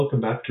Welcome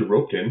back to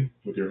Roped In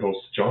with your host,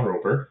 John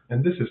Roper,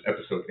 and this is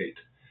episode 8.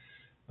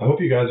 I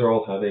hope you guys are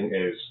all having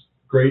as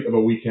great of a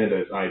weekend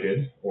as I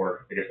did,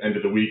 or I guess end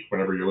of the week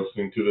whenever you're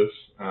listening to this.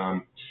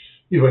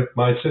 Anyway,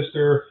 my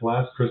sister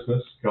last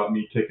Christmas got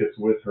me tickets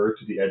with her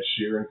to the Ed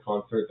Sheeran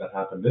concert that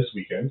happened this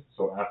weekend.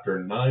 So after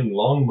 9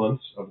 long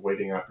months of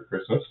waiting after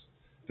Christmas,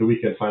 the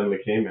weekend finally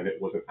came and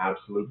it was an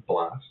absolute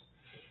blast.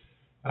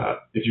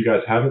 If you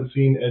guys haven't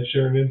seen Ed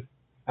Sheeran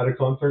at a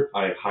concert,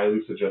 I highly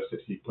suggest it.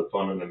 He puts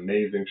on an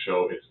amazing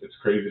show. It's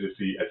crazy to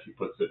see, as he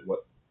puts it,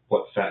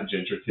 what fat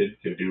ginger kid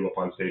can do up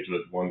on stage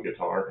with one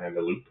guitar and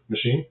a loop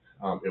machine.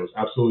 It was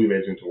absolutely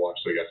amazing to watch.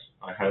 So yes,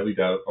 I highly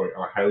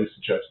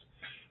suggest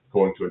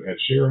going to an Ed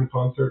Sheeran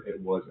concert. It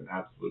was an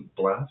absolute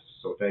blast.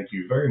 So thank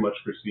you very much,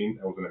 Christine.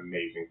 That was an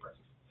amazing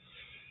present.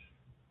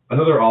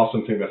 Another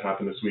awesome thing that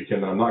happened this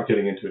weekend, and I'm not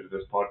getting into it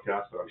this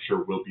podcast, but I'm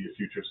sure will be a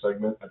future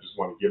segment. I just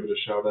want to give it a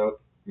shout out.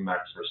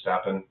 Max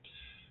Verstappen.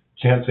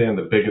 Can't say I'm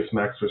the biggest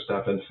Max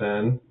Verstappen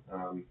fan,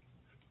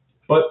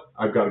 but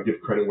I've got to give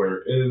credit where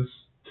it is.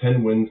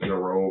 10 wins in a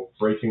row,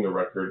 breaking the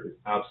record is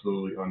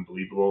absolutely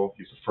unbelievable.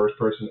 He's the first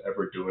person to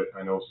ever do it.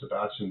 I know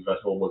Sebastian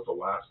Vettel was the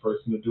last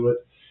person to do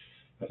it.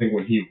 I think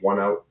when he won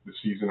out the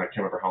season, I can't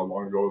remember how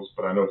long ago it was,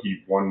 but I know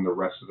he won the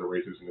rest of the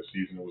races in the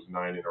season. It was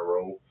 9 in a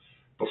row.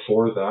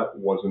 Before that it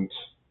was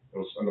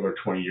another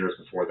 20 years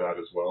before that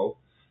as well.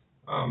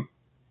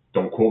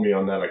 Don't quote me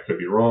on that, I could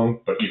be wrong,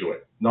 but either way,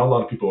 not a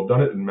lot of people have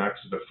done it, and Max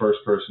is the first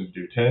person to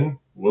do 10.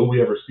 Will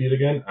we ever see it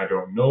again? I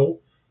don't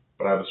know,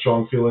 but I have a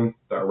strong feeling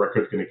that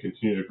record's going to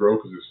continue to grow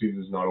because the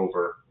season's not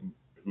over.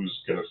 Who's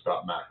going to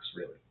stop Max,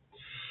 really?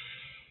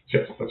 So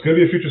yes, that's going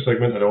to be a future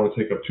segment. I don't want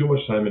to take up too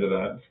much time into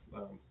that.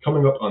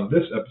 Coming up on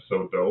this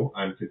episode, though,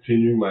 I'm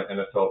continuing my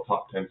NFL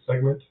Top 10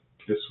 segment.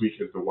 This week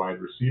is the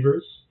wide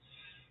receivers.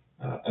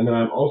 And then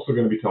I'm also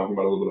going to be talking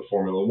about a little bit of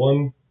Formula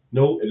One.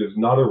 No, it is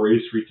not a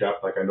race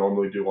recap like I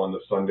normally do on the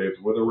Sundays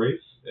with a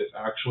race. It's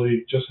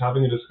actually just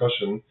having a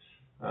discussion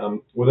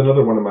with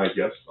another one of my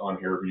guests on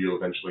here who you'll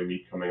eventually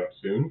meet coming up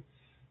soon.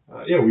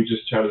 We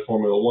just chatted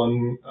Formula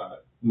One.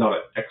 Not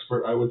an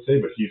expert, I would say,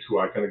 but he's who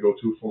I kind of go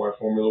to for my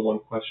Formula One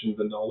questions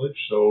and knowledge.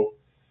 So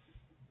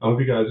I hope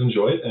you guys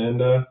enjoy it.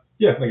 And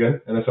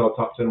again, NFL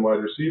Top 10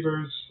 wide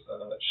receivers.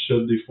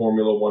 Should the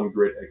Formula One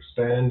grid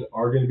expand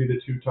are going to be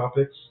the two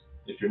topics.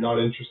 If you're not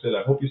interested,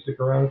 I hope you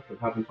stick around because I'm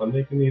having fun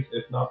making these.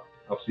 If not,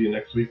 I'll see you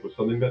next week with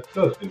something that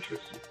does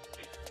interest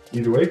you.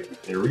 Either way,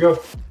 here we go.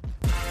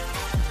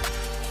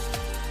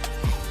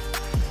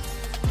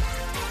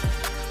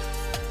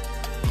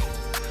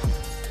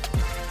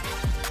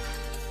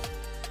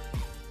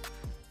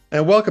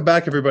 And welcome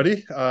back,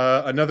 everybody.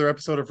 Another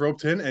episode of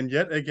Roped In, and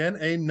yet again,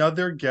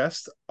 another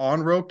guest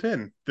on Roped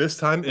In. This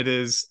time it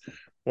is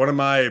one of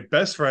my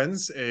best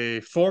friends, a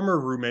former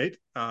roommate,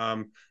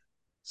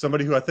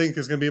 somebody who I think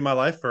is going to be in my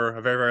life for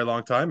a very, very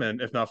long time,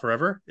 and if not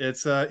forever.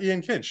 It's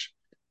Ian Kinch.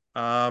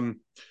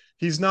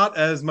 He's not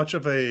as much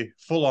of a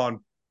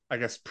full-on, I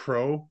guess,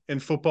 pro in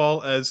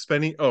football as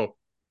Spenny. Oh,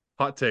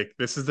 hot take.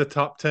 This is the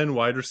top 10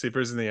 wide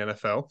receivers in the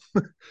NFL.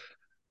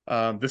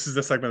 This is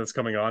the segment that's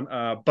coming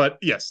on. But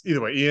yes,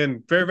 either way,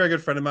 Ian, very, very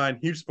good friend of mine,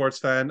 huge sports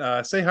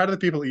fan. Say hi to the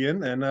people,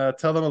 Ian, and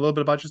tell them a little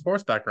bit about your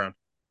sports background.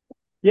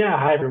 Yeah,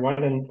 hi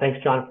everyone, and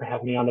thanks, John, for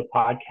having me on the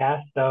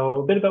podcast. So,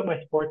 a bit about my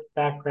sports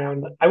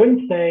background. I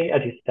wouldn't say,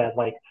 as you said,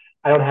 like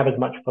I don't have as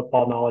much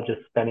football knowledge as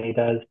Spenny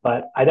does,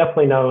 but I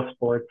definitely know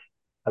sports.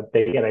 A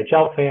big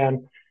NHL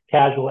fan,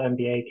 casual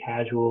NBA,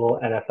 casual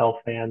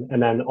NFL fan,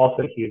 and then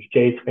also a huge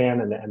Jays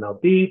fan and the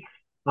MLB.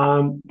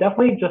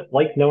 Definitely just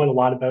like knowing a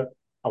lot about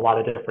a lot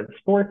of different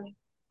sports.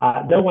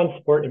 No one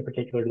sport in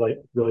particular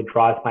really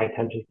draws my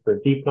attention for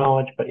deep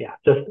knowledge, but yeah,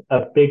 just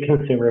a big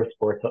consumer of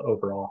sports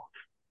overall.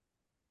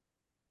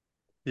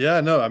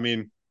 Yeah, no, I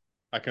mean,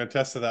 I can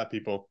attest to that,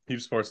 people.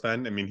 Huge sports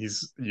fan. I mean,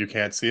 you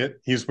can't see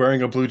it. He's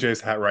wearing a Blue Jays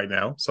hat right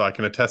now, so I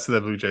can attest to the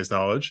Blue Jays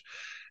knowledge.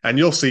 And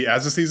you'll see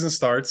as the season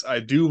starts,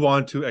 I do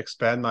want to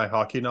expand my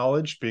hockey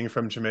knowledge. Being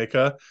from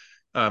Jamaica,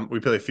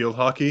 we play field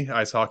hockey.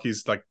 Ice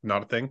hockey's like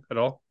not a thing at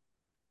all.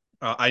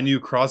 I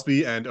knew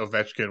Crosby and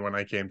Ovechkin when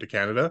I came to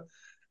Canada.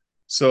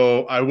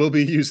 So I will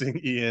be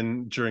using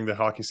Ian during the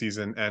hockey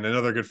season and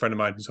another good friend of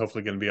mine who's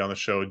hopefully going to be on the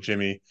show,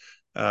 Jimmy,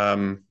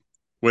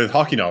 with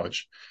hockey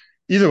knowledge.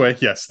 Either way,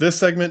 yes, this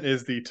segment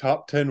is the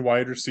top 10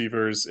 wide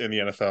receivers in the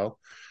NFL.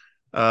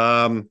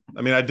 I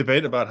mean, I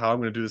debate about how I'm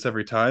going to do this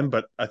every time,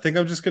 but I think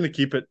I'm just going to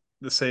keep it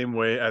the same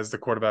way as the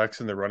quarterbacks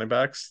and the running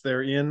backs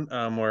there, Ian,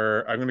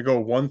 where I'm going to go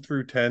 1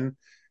 through 10,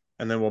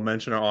 and then we'll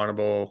mention our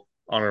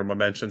honorable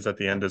mentions at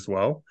the end as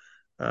well.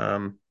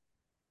 Um,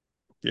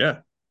 yeah.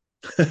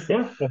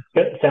 Yeah, that's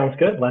good. Sounds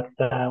good. Let's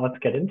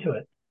get into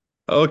it.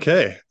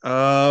 Okay.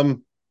 My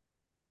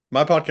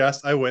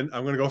podcast, I win.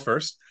 I'm going to go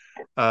first.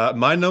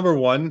 My number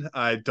one,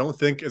 I don't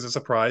think is a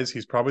surprise.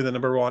 He's probably the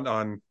number one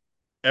on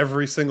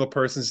every single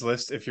person's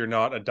list if you're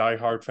not a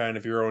diehard fan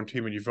of your own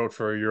team and you vote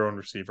for your own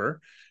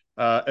receiver.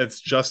 It's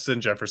Justin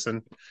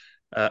Jefferson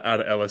out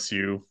of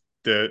LSU.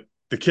 The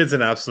kid's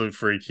an absolute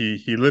freak.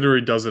 He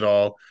literally does it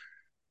all.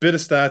 Bit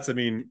of stats. I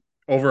mean,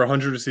 over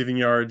 100 receiving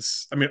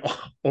yards. I mean,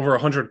 over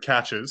 100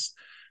 catches.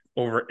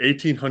 over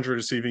 1,800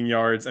 receiving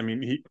yards. I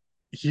mean,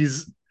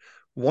 he's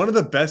one of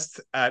the best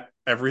at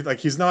every like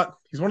he's one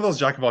of those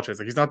jack of all trades.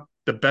 Like he's not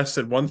the best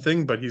at one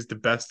thing, but he's the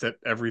best at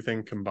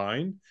everything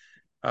combined.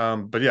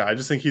 But yeah, I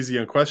just think he's the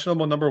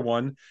unquestionable number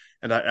one,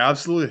 and I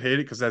absolutely hate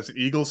it because as an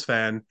Eagles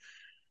fan,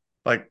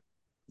 like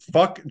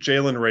fuck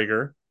Jalen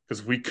Rager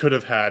because we could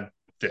have had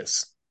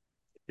this.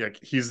 Like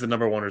he's the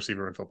number one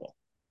receiver in football.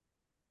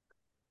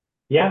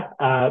 Yeah,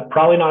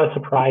 probably not a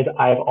surprise.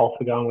 I've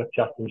also gone with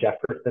Justin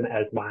Jefferson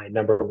as my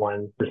number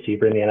one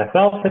receiver in the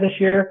NFL for this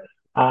year.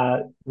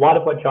 A lot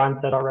of what John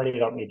said already, I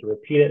don't need to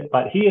repeat it,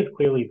 but he is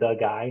clearly the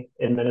guy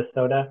in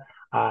Minnesota.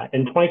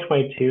 In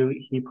 2022,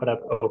 he put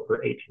up over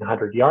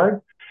 1,800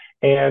 yards,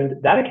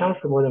 and that accounts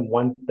for more than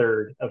one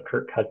third of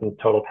Kirk Cousins'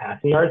 total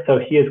passing yards. So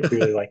he is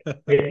clearly like,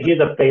 he is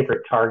a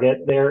favorite target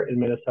there in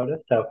Minnesota.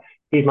 So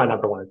he's my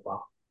number one as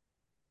well.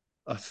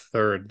 A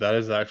third. That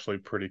is actually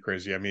pretty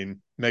crazy. I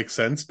mean, makes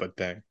sense, but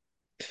dang.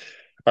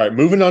 All right,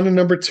 moving on to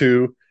number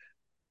two.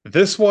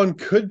 This one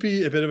could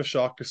be a bit of a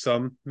shock to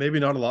some,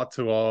 maybe not a lot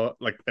to all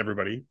like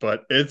everybody,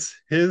 but it's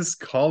his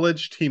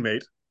college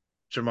teammate,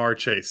 Ja'Marr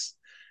Chase.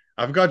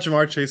 I've got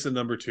Ja'Marr Chase at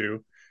number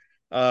two.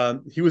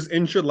 He was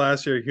injured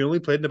last year. He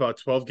only played in about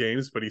 12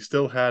 games, but he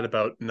still had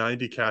about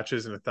 90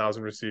 catches and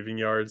 1,000 receiving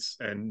yards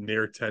and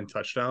near 10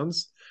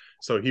 touchdowns.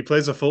 So he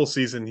plays a full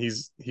season.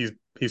 He's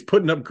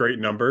putting up great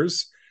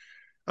numbers.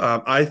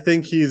 I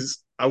think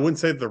I wouldn't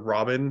say the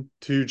Robin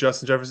to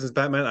Justin Jefferson's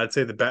Batman. I'd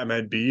say the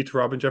Batman B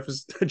to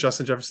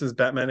Justin Jefferson's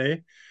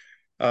Batman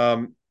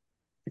A.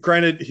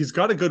 Granted, he's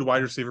got a good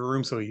wide receiver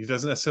room, so he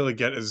doesn't necessarily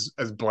get as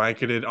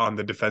blanketed on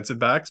the defensive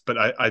backs. But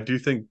I do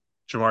think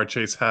Ja'Marr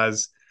Chase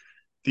has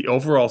the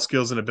overall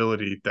skills and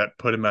ability that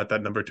put him at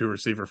that number two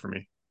receiver for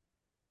me.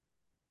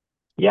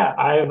 Yeah,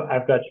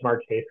 I've got Ja'Marr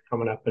Chase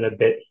coming up in a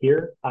bit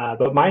here,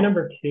 but my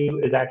number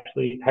two is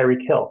actually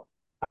Tyreek Hill.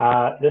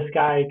 This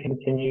guy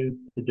continues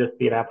to just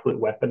be an absolute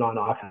weapon on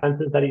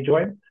offenses that he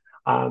joins,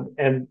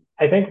 and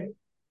I think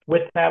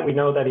with that we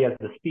know that he has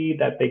the speed,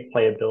 that big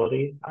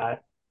playability.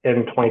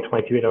 In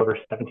 2022, at over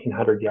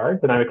 1,700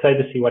 yards, and I'm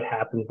excited to see what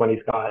happens when he's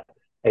got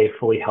a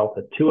fully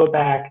healthy Tua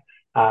back.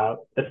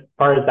 As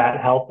far as that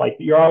health, like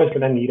you're always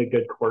going to need a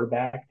good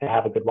quarterback to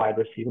have a good wide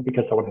receiver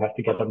because someone has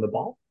to get them the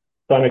ball.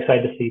 So I'm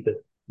excited to see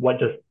what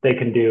just they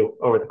can do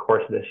over the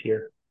course of this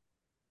year.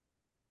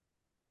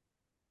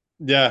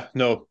 Yeah,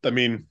 no, I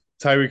mean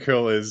Tyreek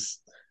Hill is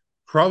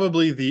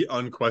probably the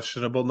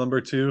unquestionable number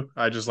two.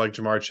 I just like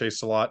Ja'Marr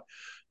Chase a lot.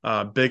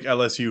 Big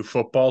LSU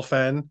football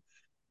fan.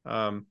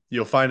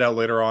 You'll find out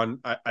later on.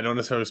 I don't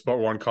necessarily support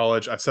one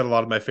college. I've said a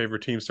lot of my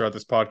favorite teams throughout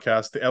this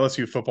podcast. The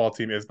LSU football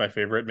team is my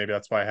favorite. Maybe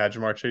that's why I had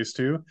Ja'Marr Chase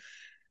too.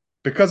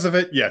 Because of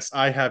it, yes,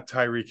 I have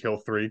Tyreek Hill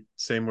three,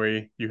 same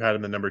way you had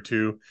him in number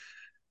two.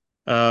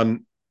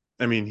 Um,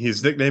 I mean,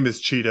 his nickname is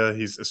Cheetah.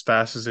 He's as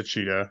fast as a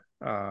cheetah.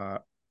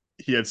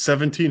 He had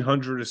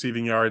 1,700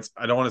 receiving yards.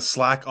 I don't want to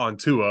slack on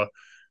Tua,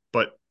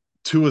 but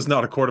Tua's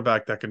not a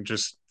quarterback that can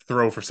just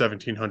throw for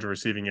 1,700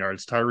 receiving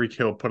yards. Tyreek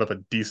Hill put up a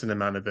decent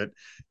amount of it.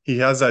 He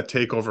has that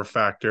takeover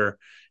factor.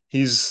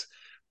 He's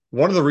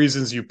one of the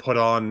reasons you put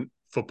on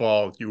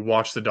football, you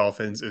watch the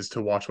Dolphins, is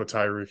to watch what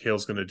Tyreek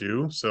Hill's going to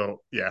do.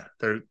 So yeah,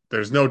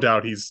 there's no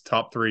doubt he's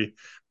top three.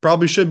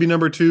 Probably should be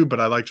number two, but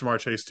I like Ja'Marr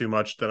Chase too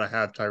much that I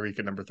have Tyreek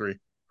at number three.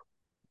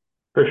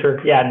 For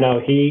sure. Yeah, no,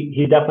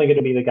 he's definitely going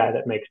to be the guy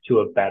that makes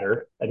Tua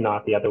better and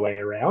not the other way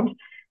around.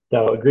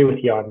 So agree with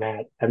you on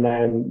that. And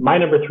then my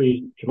number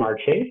three is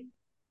Ja'Marr Chase.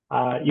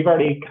 You've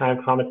already kind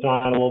of commented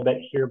on it a little bit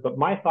here, but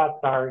my thoughts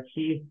are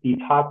he's the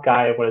top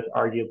guy of what is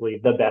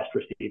arguably the best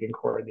receiving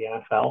core in the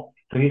NFL.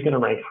 So he's going to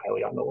rank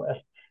highly on the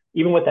list.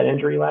 Even with that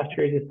injury last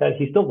year, as you said,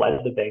 he still led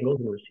the Bengals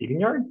in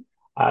receiving yards.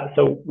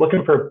 So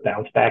looking for a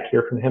bounce back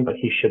here from him, but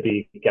he should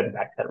be getting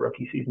back to that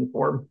rookie season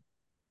form.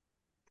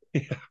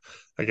 Yeah.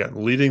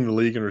 Again, leading the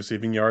league in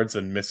receiving yards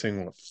and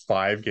missing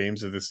 5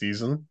 games of the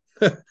season.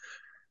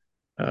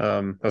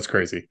 That's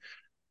crazy.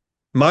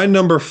 My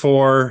number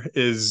four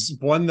is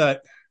one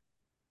that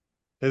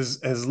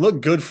has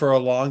looked good for a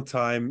long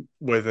time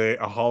with a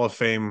Hall of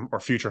Fame or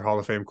future Hall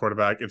of Fame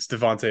quarterback. It's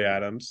Davante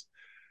Adams.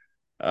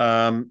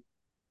 Um,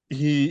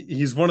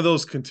 he's one of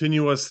those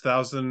continuous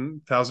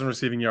thousand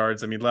receiving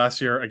yards. I mean, last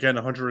year again,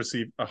 100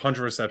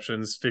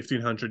 receptions,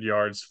 1,500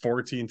 yards,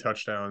 14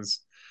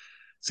 touchdowns.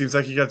 Seems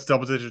like he gets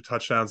double-digit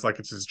touchdowns like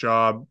it's his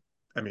job.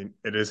 I mean,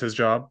 it is his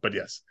job, but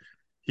yes,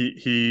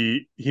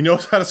 he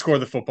knows how to score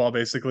the football.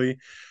 Basically,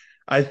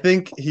 I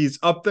think he's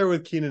up there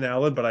with Keenan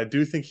Allen, but I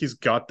do think he's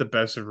got the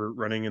best of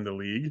running in the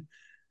league.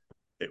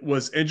 It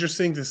was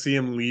interesting to see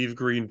him leave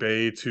Green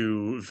Bay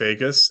to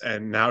Vegas,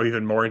 and now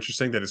even more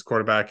interesting that his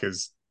quarterback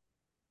is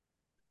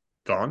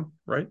gone.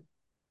 Right?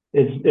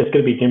 It's going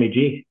to be Jimmy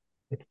G.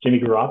 It's Jimmy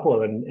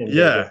Garoppolo in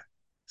Yeah. Vegas.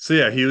 So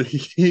yeah,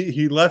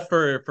 he left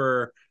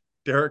for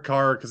Derek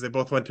Carr because they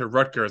both went to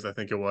Rutgers, I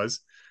think it was.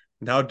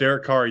 Now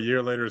Derek Carr a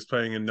year later is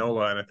playing in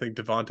NOLA, and I think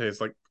Davante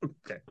is like,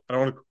 okay, I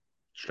don't want to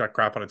strike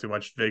crap on it too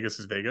much. Vegas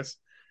is Vegas.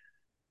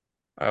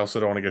 I also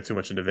don't want to get too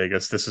much into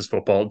Vegas. This is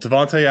football.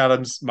 Davante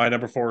Adams, my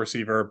number four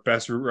receiver,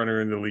 best route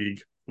runner in the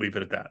league. Leave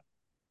it at that.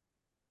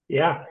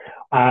 Yeah.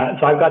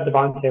 So I've got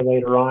Devontae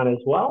later on as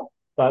well,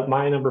 but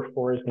my number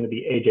four is going to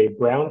be AJ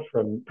Brown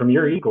from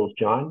your Eagles,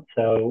 John.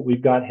 So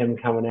we've got him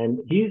coming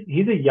in.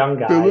 He's a young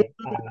guy,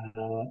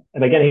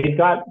 and again, he's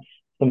got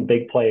some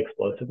big play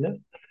explosiveness,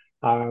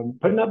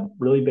 putting up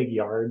really big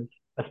yards,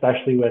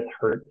 especially with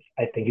Hurts.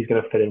 I think he's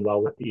going to fit in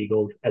well with the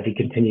Eagles as he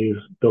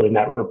continues building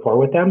that rapport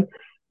with them.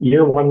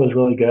 Year one was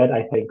really good.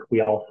 I think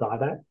we all saw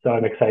that. So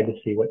I'm excited to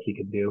see what he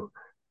can do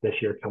this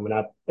year coming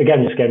up.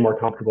 Again, just getting more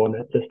comfortable in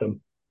that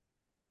system.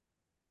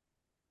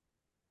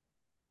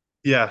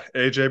 Yeah,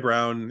 AJ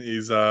Brown,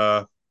 he's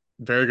a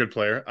very good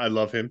player. I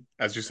love him.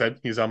 As you said,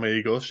 he's on my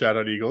Eagles. Shout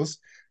out Eagles.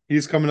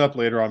 He's coming up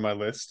later on my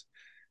list.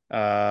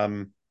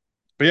 Um,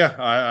 but yeah,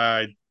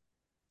 I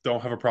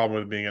don't have a problem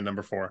with being at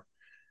number four.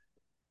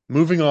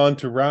 Moving on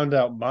to round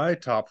out my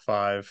top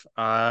five,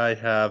 I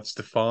have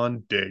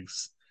Stephon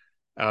Diggs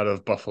out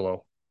of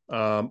Buffalo.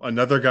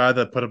 Another guy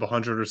that put up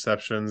 100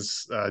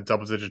 receptions,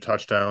 double digit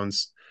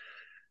touchdowns.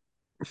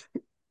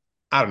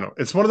 I don't know.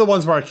 It's one of the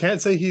ones where I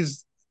can't say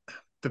he's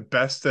the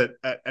best at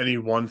any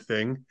one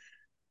thing.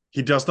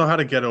 He does know how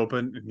to get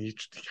open, and he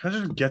kind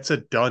of gets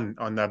it done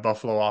on that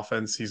Buffalo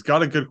offense. He's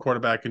got a good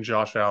quarterback in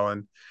Josh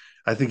Allen.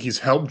 I think he's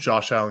helped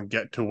Josh Allen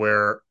get to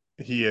where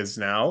he is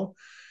now.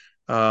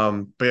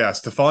 But yeah,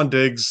 Stephon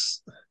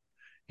Diggs,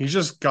 he's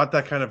just got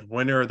that kind of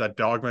winner, that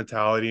dog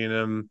mentality in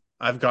him.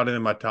 I've got him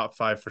in my top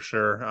five for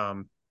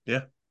sure.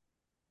 Yeah.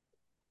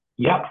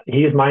 Yep,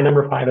 he's my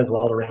number five as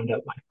well to round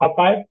out my top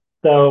five.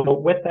 So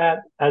with that,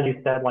 as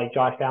you said, like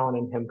Josh Allen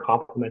and him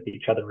complement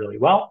each other really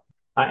well,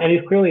 and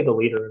he's clearly the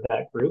leader of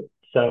that group.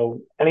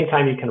 So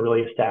anytime you can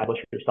really establish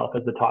yourself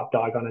as the top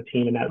dog on a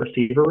team in that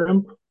receiver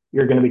room,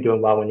 you're going to be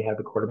doing well when you have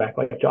a quarterback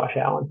like Josh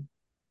Allen.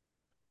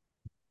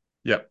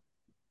 Yep.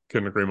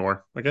 Couldn't agree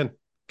more. Again,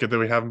 good that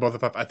we have them both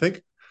at five. I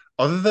think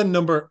other than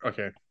number,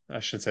 okay, I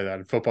should say that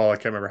in football, I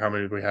can't remember how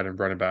many we had in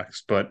running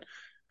backs, but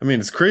I mean,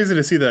 it's crazy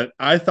to see that.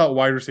 I thought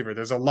wide receiver,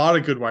 there's a lot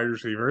of good wide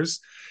receivers.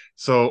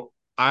 So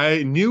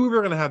I knew we were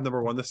going to have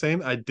number one the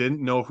same. I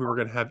didn't know if we were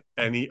going to have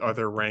any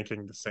other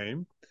ranking the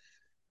same.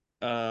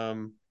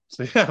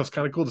 So yeah, it was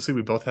kind of cool to see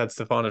we both had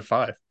Stephon at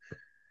five.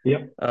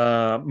 Yep.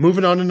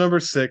 Moving on to number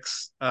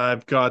six,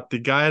 I've got the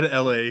guy at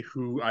LA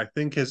who I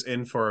think is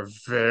in for a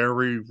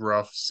very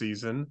rough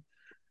season.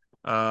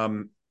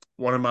 Um,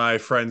 One of my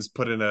friends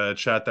put in a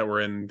chat that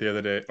we're in the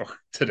other day or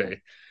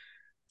today.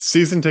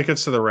 Season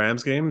tickets to the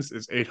Rams games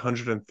is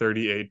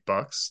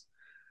 $838.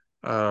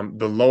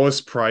 The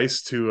lowest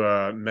price to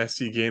a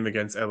Messi game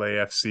against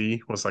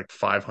LAFC was like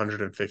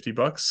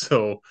 $550.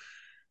 So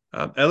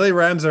LA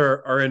Rams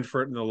are in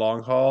for it in the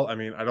long haul. I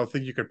mean, I don't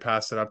think you could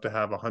pass it up to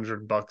have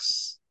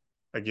 $100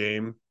 a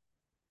game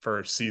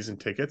for season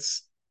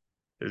tickets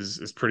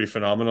is pretty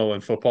phenomenal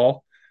in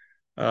football.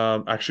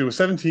 Actually, with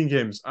 17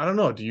 games, I don't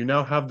know. Do you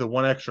now have the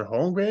one extra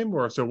home game,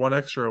 or is there one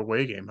extra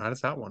away game? How does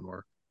that one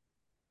work?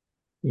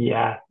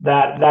 Yeah,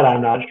 that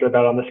I'm not sure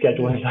about on the Yeah.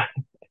 scheduling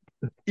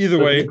side. Either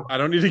way, I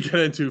don't need to get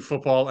into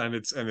football and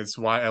it's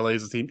why LA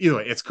is a team. Either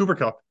way, it's Cooper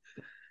Cup.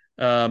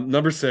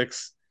 Number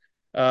six.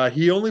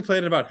 He only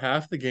played about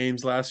half the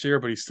games last year,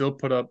 but he still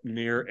put up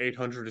near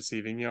 800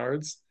 receiving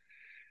yards.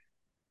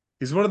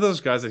 He's one of those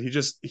guys that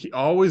he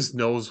always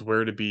knows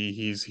where to be.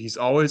 He's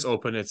always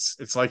open.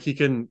 It's like he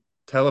can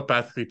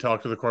telepathically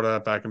talk to the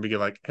quarterback and be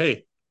like,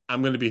 "Hey,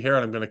 I'm going to be here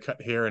and I'm going to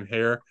cut here and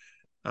here."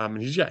 And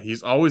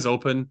he's always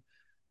open.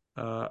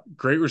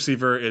 Great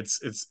receiver.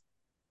 It's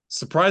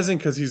surprising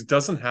because he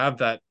doesn't have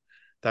that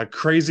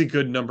crazy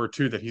good number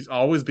two that he's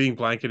always being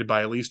blanketed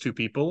by at least two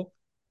people.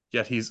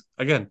 Yet he's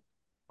again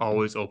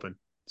always open.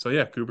 So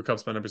yeah, Cooper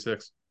Cup's my number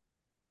six.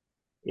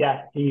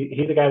 Yeah,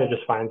 he's a guy that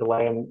just finds a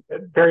way, and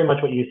very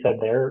much what you said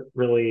there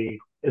really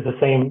is the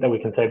same that we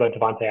can say about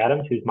Devontae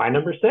Adams, who's my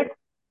number six.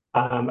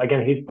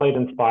 Again, he's played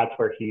in spots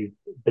where he's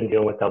been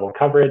dealing with double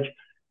coverage.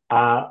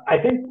 I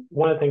think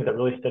one of the things that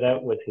really stood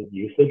out was his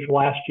usage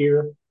last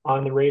year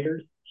on the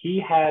Raiders. He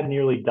had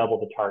nearly double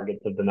the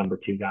targets of the number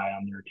two guy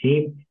on their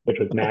team, which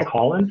was Mac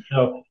Hollins.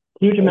 So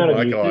huge Oh amount of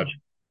my god. usage,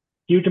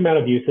 huge amount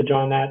of usage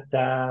on that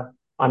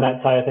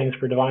side of things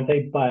for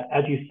Devontae. But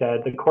as you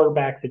said, the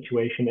quarterback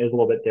situation is a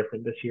little bit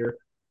different this year.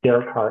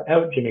 Derek Carr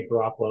out, Jimmy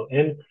Garoppolo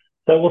in.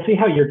 So we'll see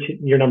how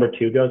your number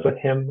two goes with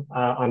him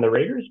on the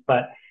Raiders.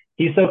 But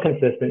he's so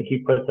consistent. He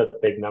puts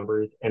up big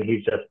numbers, and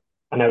he's just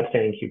an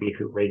outstanding QB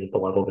who raises the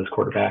level of his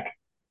quarterback.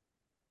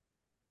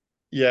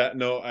 Yeah,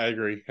 no, I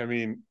agree. I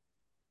mean,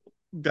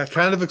 that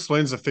kind of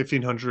explains the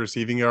 1,500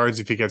 receiving yards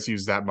if he gets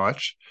used that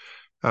much.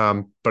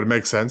 But it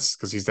makes sense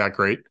because he's that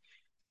great.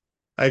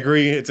 I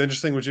agree. It's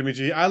interesting with Jimmy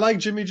G. I like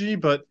Jimmy G,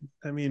 but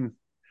I mean,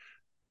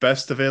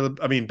 best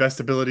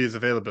ability is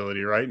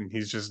availability, right? And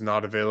he's just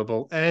not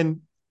available,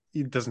 and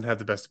he doesn't have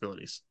the best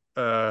abilities.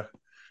 But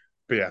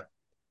yeah.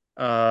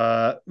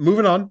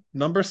 Moving on.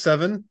 Number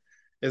seven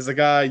is the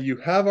guy you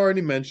have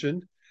already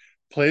mentioned,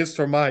 plays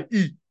for my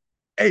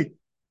EAGLES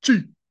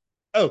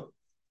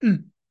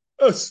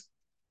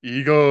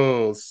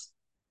Eagles.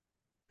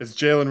 It's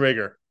Jalen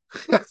Rager.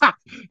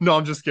 No,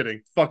 I'm just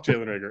kidding. Fuck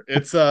Jalen Rager.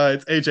 It's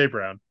AJ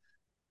Brown.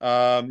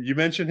 You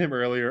mentioned him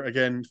earlier.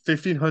 Again,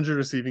 1,500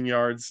 receiving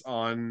yards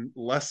on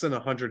less than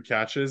 100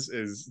 catches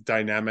is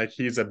dynamic.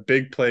 He's a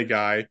big play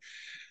guy,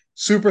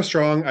 super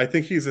strong. I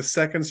think he's the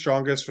second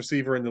strongest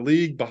receiver in the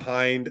league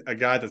behind a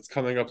guy that's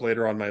coming up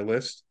later on my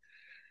list.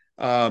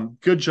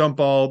 Good jump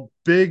ball,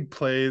 big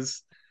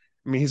plays.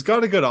 I mean, he's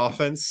got a good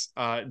offense.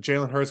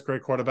 Jalen Hurts,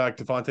 great quarterback.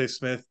 Devontae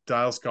Smith,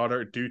 Dallas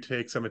Goedert do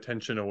take some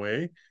attention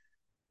away.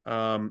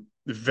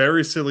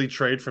 Very silly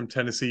trade from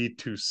Tennessee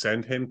to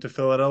send him to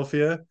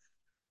Philadelphia,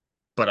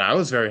 but I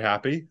was very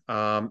happy.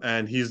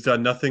 And he's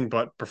done nothing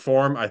but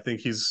perform. I think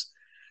he's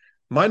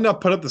might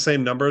not put up the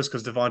same numbers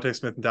because Devontae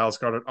Smith and Dallas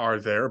Goedert are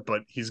there,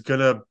 but he's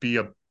gonna be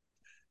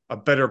a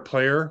better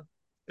player.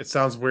 It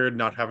sounds weird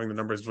not having the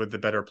numbers with the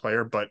better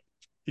player, but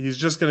he's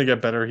just gonna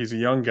get better. He's a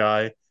young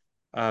guy.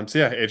 So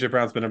yeah, AJ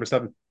Brown's been number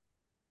 7.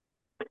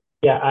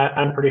 Yeah,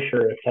 I'm pretty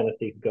sure if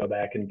Tennessee could go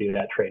back and do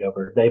that trade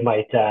over, they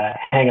might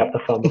hang up the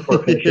phone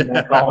before finishing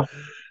that Yeah. call.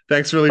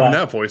 Thanks for leaving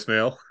But that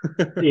voicemail.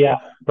 yeah,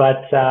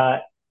 but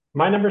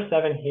my number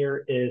 7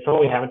 here is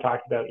someone we haven't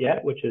talked about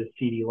yet, which is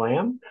CeeDee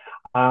Lamb.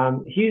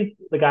 He's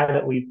the guy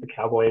that leads the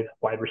Cowboys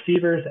wide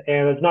receivers,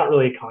 and it's not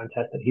really a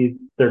contest that he's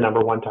their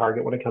number one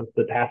target when it comes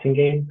to the passing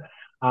game.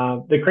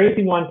 The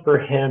crazy one for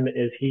him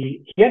is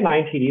he had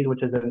 9 TDs,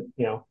 which isn't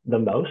the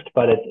most,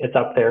 but it's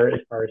up there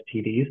as far as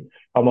TDs,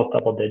 almost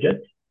double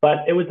digits.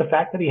 But it was the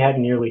fact that he had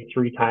nearly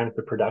 3 times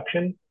the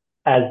production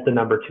as the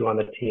number 2 on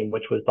the team,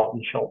 which was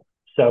Dalton Schultz.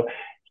 So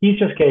he's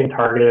just getting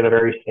targeted in the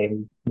very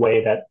same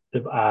way that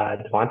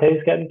Devontae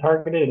is getting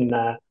targeted in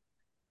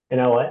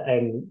LA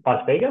and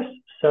Las Vegas.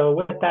 So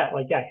with that,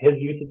 like, yeah, his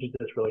usage is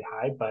just really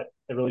high, but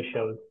it really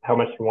shows how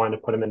much they wanted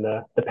to put him in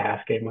the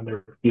pass game when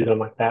they're using him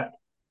like that.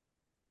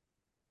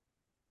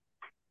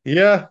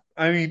 Yeah,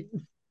 I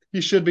mean,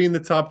 he should be in the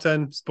top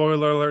 10.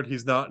 Spoiler alert,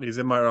 he's not. He's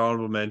in my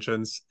honorable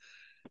mentions.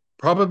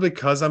 Probably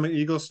because I'm an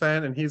Eagles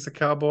fan and he's a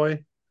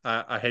Cowboy.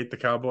 I hate the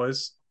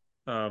Cowboys.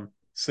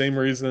 Same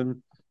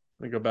reason.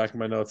 Let me go back in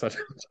my notes.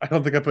 I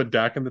don't think I put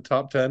Dak in the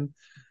top 10.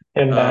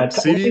 And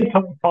CD,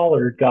 Tony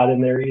Pollard got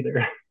in there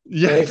either.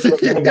 yeah,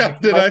 yeah.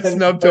 Did I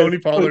snub Tony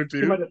Pollard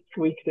He might too? have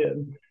tweaked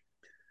in.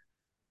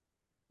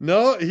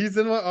 No, he's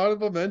in my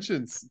audible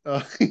mentions.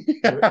 There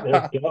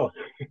Yeah. we go.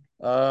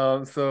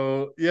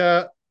 So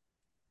yeah,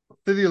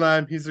 CeeDee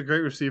Lamb, he's a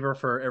great receiver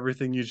for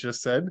everything you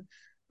just said,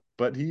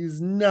 but he's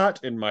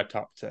not in my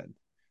top 10.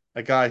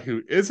 A guy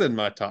who is in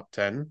my top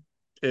 10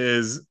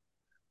 is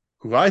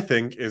who I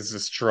think is the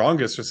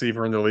strongest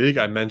receiver in the league.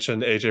 I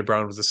mentioned AJ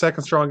Brown was the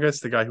second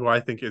strongest. The guy who I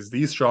think is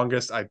the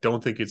strongest, I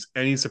don't think it's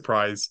any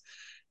surprise.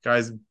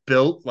 Guy's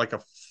built like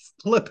a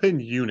flippin'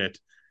 unit.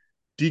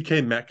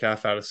 DK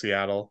Metcalf out of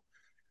Seattle.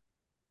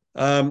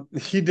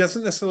 He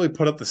doesn't necessarily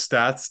put up the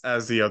stats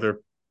as the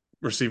other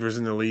receivers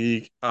in the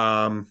league.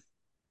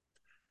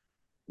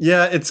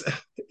 Yeah,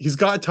 he's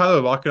got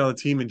Tyler Lockett on the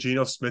team, and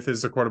Geno Smith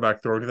is the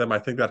quarterback throwing to them. I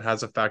think that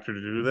has a factor to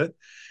do with it.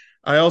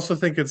 I also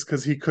think it's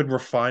because he could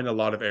refine a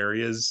lot of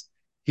areas.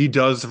 He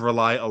does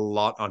rely a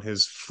lot on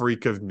his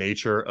freak of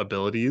nature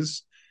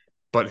abilities,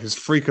 but his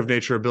freak of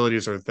nature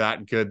abilities are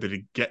that good that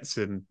it gets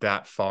him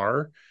that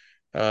far.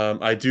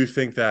 I do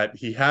think that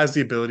he has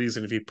the abilities,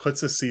 and if he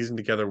puts a season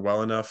together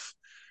well enough,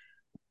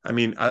 I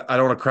mean, I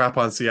don't want to crap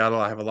on Seattle.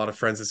 I have a lot of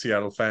friends as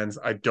Seattle fans.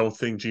 I don't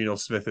think Geno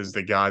Smith is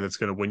the guy that's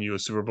going to win you a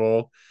Super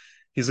Bowl.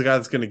 He's the guy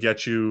that's going to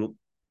get you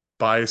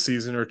by a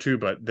season or two,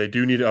 but they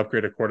do need to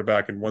upgrade a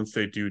quarterback. And once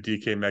they do,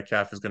 DK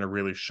Metcalf is going to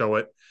really show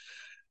it.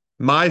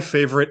 My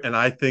favorite, and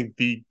I think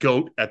the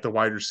GOAT at the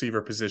wide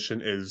receiver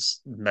position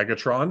is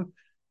Megatron.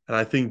 And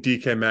I think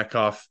DK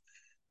Metcalf,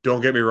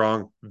 don't get me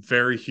wrong,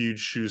 very huge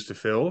shoes to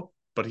fill,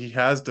 but he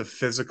has the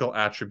physical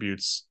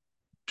attributes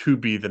to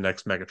be the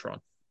next Megatron.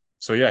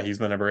 So yeah, he's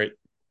my number 8.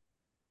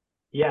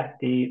 Yeah,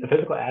 the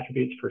physical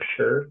attributes for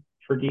sure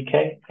for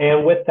DK.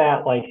 And with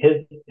that, like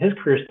his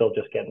career's still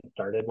just getting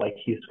started. Like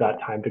he's got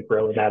time to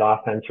grow in that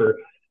offense or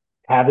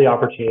have the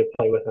opportunity to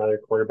play with another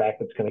quarterback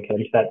that's going to get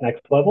him to that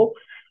next level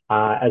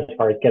as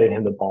far as getting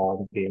him the ball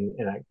and being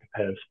in a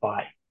competitive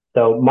spot.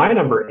 So my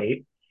number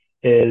 8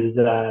 is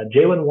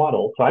Jalen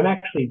Waddle. So I'm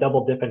actually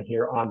double dipping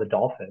here on the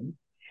Dolphins.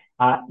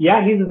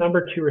 Yeah, he's the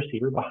number 2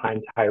 receiver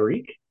behind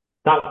Tyreek,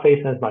 not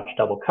facing as much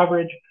double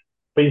coverage,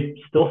 but he's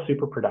still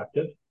super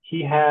productive.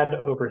 He had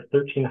over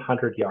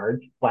 1,300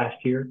 yards last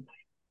year.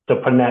 So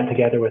putting that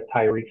together with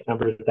Tyreek's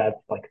numbers, that's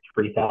like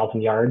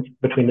 3,000 yards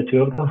between the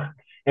two of them.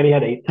 And he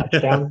had 8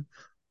 touchdowns.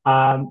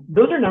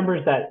 Those are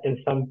numbers that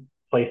in some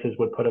places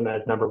would put him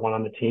as number 1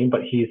 on the team,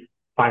 but he's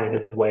finding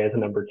his way as a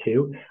number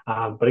 2.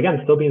 But again,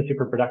 still being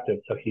super productive.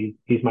 So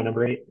he's my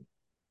number 8.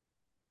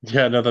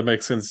 Yeah, no, that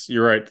makes sense.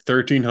 You're right.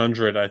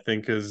 1,300, I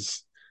think,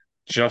 is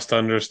just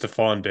under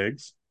Stephon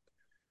Diggs.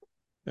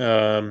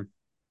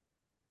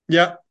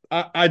 Yeah,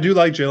 I do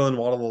like Jalen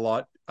Waddle a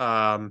lot.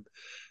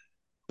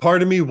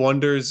 part of me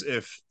wonders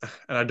if,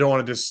 and I don't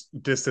want to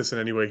diss this in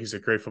any way, he's a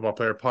great football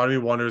player. Part of me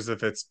wonders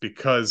if it's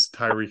because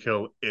Tyreek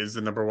Hill is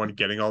the number one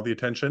getting all the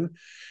attention.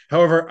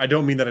 However, I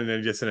don't mean that in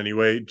any diss in any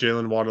way.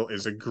 Jalen Waddle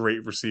is a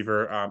great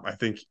receiver. I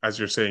think, as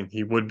you're saying,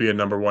 he would be a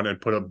number one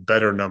and put up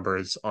better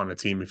numbers on a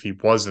team if he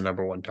was the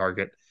number one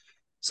target.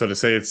 So to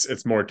say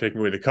it's more taking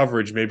away the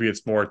coverage, maybe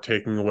it's more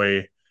taking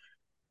away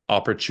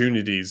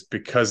opportunities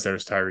because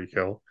there's Tyreek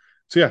Hill.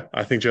 So yeah,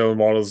 I think Jalen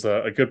Waddle is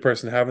a good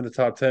person to have in the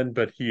top 10,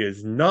 but he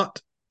is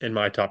not in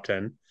my top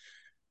 10.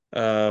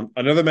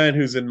 Another man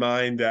who's in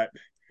mind that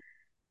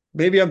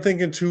maybe I'm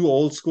thinking too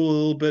old school a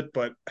little bit,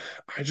 but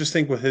I just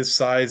think with his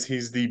size,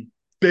 he's the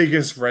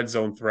biggest red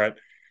zone threat.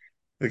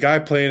 The guy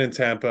playing in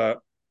Tampa,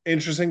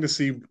 interesting to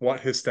see what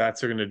his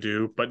stats are going to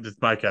do, but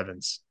it's Mike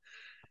Evans.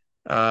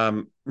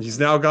 He's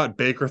now got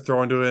Baker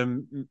thrown to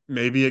him.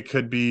 Maybe it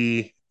could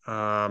be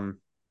the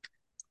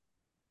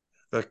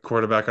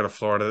quarterback out of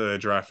Florida that they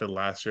drafted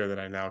last year that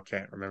I now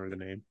can't remember the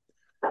name.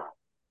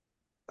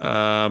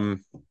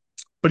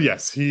 But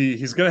yes,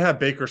 he's going to have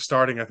Baker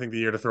starting, I think, the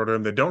year to throw to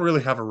him. They don't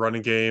really have a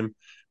running game.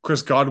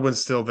 Chris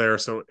Godwin's still there,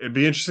 so it'd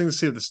be interesting to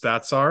see what the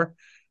stats are.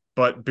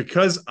 But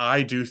because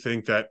I do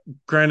think that,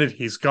 granted,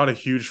 he's got a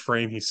huge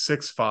frame, he's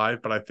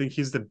 6'5", but I think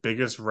he's the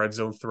biggest red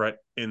zone threat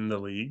in the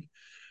league.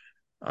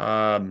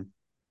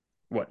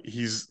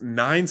 He's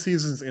 9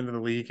 seasons into the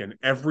league, and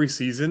every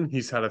season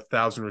he's had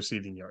 1,000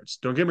 receiving yards.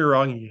 Don't get me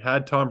wrong, he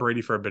had Tom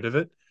Brady for a bit of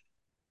it.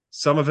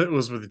 Some of it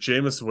was with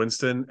Jameis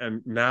Winston,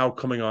 and now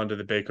coming on to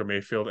the Baker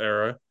Mayfield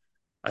era,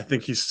 I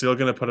think he's still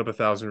going to put up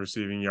 1,000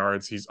 receiving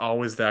yards. He's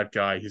always that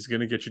guy. He's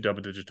going to get you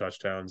double-digit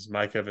touchdowns.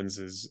 Mike Evans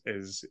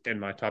is in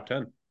my top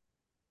 10.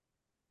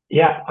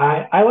 Yeah,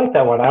 I like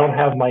that one. I don't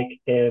have Mike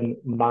in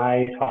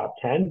my top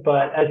 10,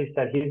 but as you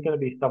said, he's going to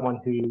be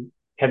someone who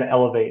can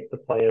elevate the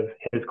play of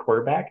his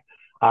quarterback,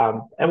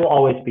 and will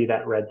always be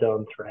that red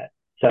zone threat.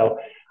 So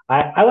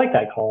I like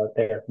that call out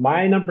there.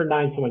 My number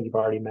nine, someone you've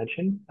already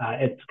mentioned,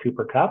 it's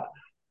Cooper Kupp.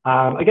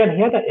 Again,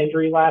 he had that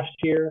injury last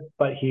year,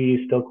 but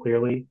he's still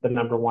clearly the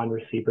number one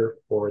receiver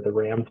for the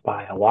Rams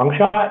by a long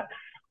shot.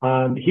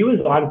 He was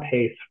on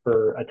pace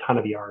for a ton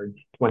of yards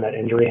when that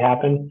injury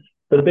happened.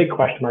 So the big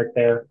question mark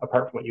there,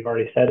 apart from what you've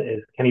already said,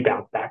 is can he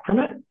bounce back from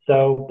it?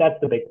 So that's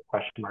the big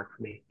question mark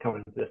for me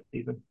coming into this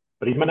season.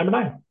 But he's my number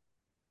nine.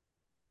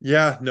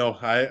 Yeah, no,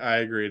 I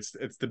agree.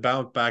 It's the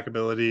bounce back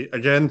ability.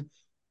 Again,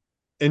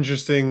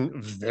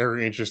 interesting,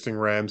 very interesting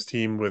Rams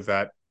team with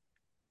that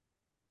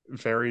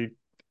very,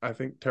 I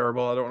think,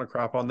 terrible. I don't want to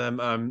crap on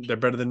them. They're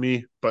better than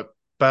me, but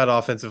bad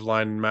offensive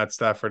line. Matt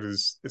Stafford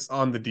is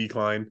on the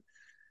decline.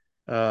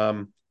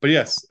 But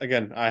yes,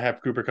 again, I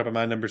have Cooper Kupp at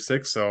my number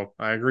 6, so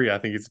I agree. I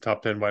think he's a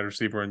top 10 wide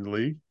receiver in the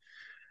league.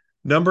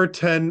 Number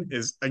 10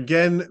 is,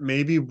 again,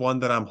 maybe one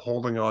that I'm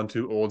holding on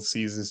to old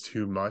seasons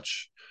too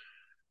much.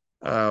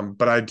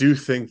 But I do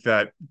think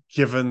that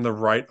given the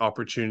right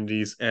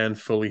opportunities and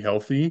fully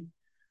healthy,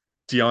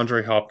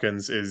 DeAndre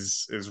Hopkins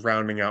is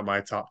rounding out my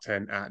top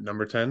 10 at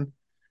number 10.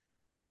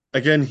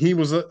 Again, he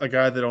was a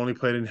guy that only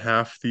played in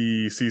half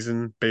the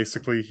season.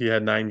 Basically, he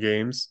had 9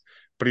 games,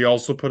 but he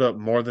also put up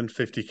more than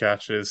 50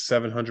 catches,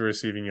 700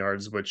 receiving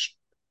yards, which,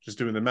 just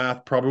doing the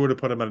math, probably would have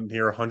put him at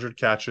near 100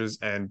 catches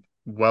and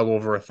well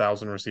over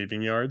 1,000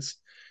 receiving yards.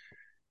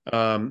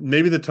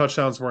 Maybe the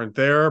touchdowns weren't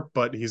there,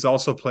 but he's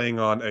also playing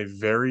on a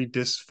very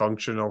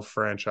dysfunctional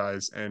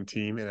franchise and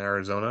team in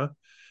Arizona.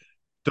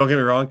 Don't get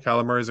me wrong,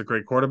 Kyler Murray is a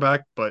great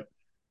quarterback, but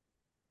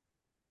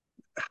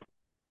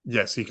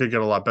yes, he could get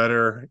a lot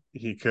better.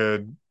 He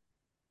could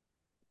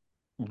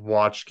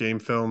watch game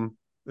film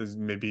is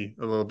maybe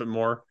a little bit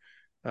more.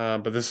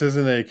 But this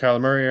isn't a Kyler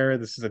Murray era.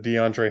 This is a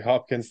DeAndre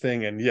Hopkins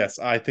thing. And yes,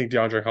 I think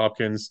DeAndre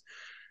Hopkins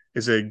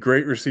is a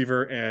great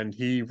receiver, and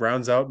he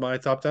rounds out my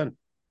top 10.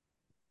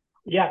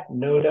 Yeah,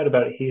 no doubt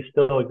about it. He's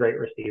still a great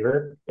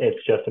receiver.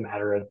 It's just a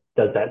matter of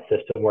does that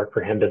system work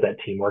for him? Does that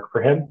team work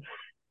for him?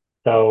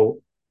 So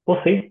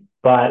we'll see.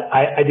 But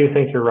I do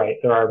think you're right.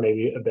 There are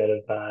maybe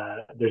there's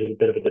a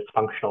bit of a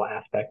dysfunctional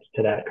aspect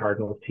to that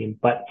Cardinals team.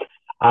 But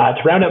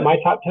to round out my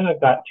top 10, I've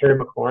got Terry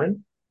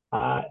McLaurin.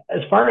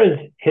 As far as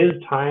his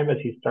time as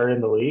he started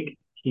in the league,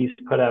 he's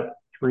put up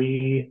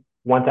 3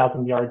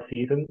 1,000-yard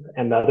seasons,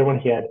 and the other one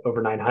he had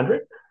over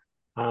 900.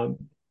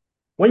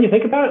 When you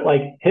think about it,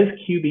 like his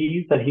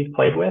QBs that he's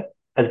played with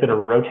has been a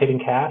rotating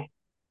cast,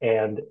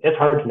 and it's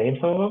hard to name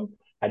some of them.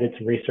 I did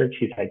some research.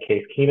 He's had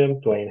Case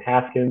Keenum, Dwayne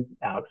Haskins,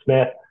 Alex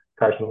Smith,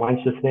 Carson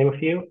Wentz, just to name a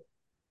few.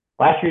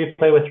 Last year, he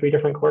played with 3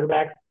 different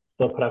quarterbacks,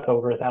 still put up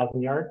over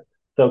 1,000 yards.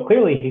 So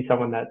clearly, he's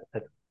someone that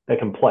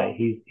can play.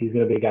 He's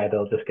going to be a guy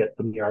that'll just get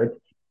some yards.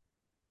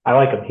 I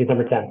like him. He's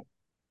number 10.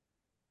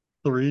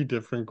 3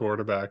 different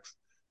quarterbacks.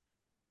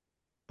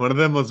 One of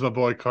them was my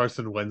boy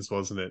Carson Wentz,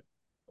 wasn't it?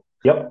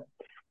 Yep.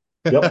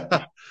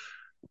 Yep.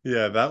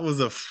 Yeah, that was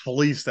a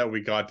fleece that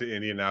we got to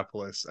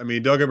Indianapolis. I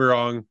mean, don't get me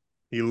wrong,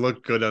 he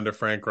looked good under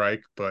Frank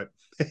Reich, but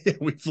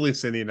we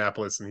fleeced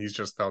Indianapolis and he's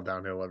just fell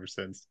downhill ever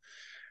since.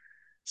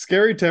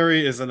 Scary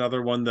Terry is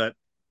another one that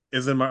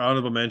is in my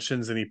honorable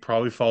mentions, and he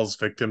probably falls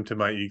victim to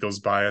my Eagles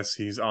bias.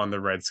 He's on the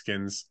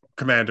Redskins,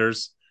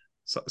 Commanders.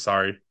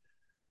 Sorry.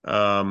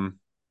 Um,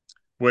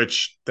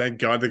 which thank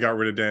God they got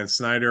rid of Dan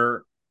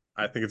Snyder.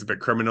 I think it's a bit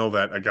criminal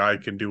that a guy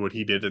can do what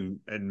he did and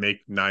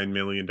make $9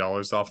 million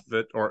off of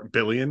it, or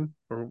billion,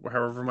 or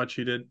however much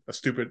he did. A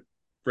stupid,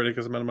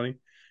 ridiculous amount of money, A lot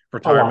of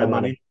retirement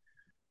money.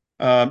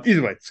 money.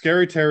 Either way,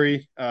 Scary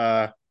Terry,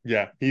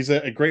 yeah, he's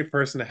a great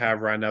person to have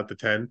round out the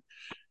 10.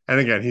 And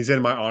again, he's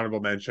in my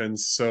honorable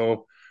mentions.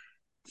 So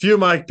few of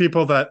my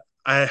people that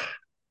I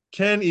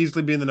can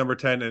easily be in the number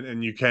 10,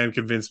 and you can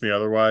convince me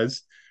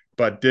otherwise,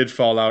 but did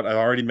fall out. I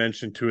already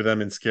mentioned two of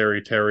them in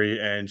Scary Terry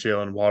and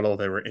Jalen Waddle.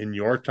 They were in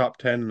your top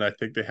 10, and I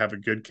think they have a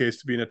good case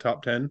to be in a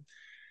top 10.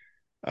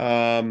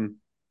 Um,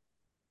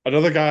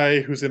 Another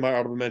guy who's in my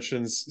honorable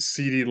mentions,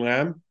 CeeDee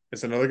Lamb,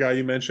 is another guy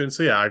you mentioned.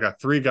 So yeah, I got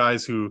three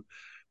guys who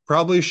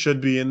probably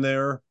should be in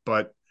there,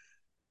 but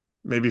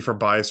maybe for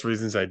bias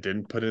reasons I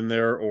didn't put in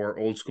there, or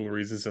old school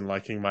reasons in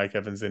liking Mike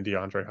Evans and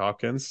DeAndre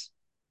Hopkins.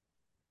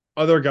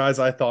 Other guys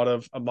I thought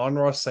of,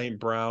 Amon-Ra St.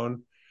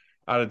 Brown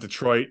out of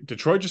Detroit.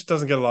 Detroit just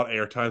doesn't get a lot of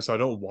airtime, so I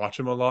don't watch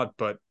him a lot,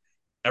 but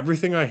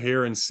everything I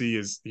hear and see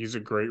is he's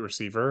a great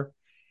receiver.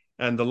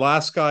 And the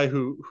last guy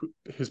who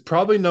is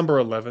probably number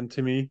 11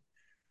 to me,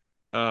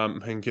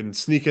 and can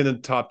sneak in the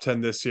top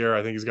 10 this year.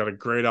 I think he's got a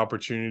great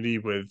opportunity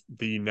with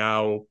the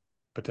now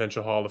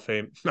potential Hall of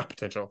Fame, not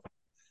potential,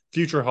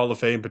 future Hall of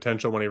Fame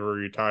potential whenever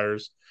he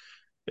retires,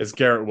 is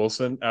Garrett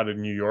Wilson out of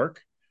New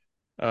York.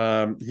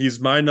 He's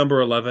my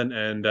number 11,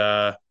 and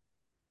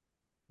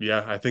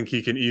yeah, I think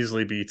he can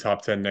easily be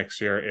top 10 next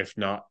year, if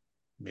not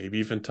maybe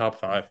even top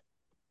five.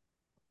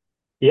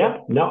 Yeah,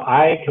 no,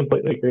 I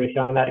completely agree with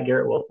you on that.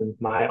 Garrett Wilson's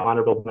my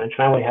honorable mention.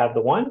 I only have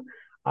the one,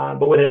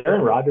 but with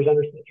Aaron Rodgers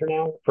under center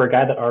now, for a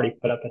guy that already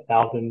put up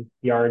 1,000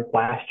 yards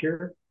last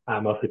year,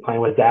 mostly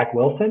playing with Zach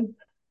Wilson,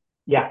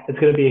 yeah, it's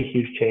going to be a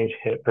huge change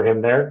for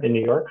him there in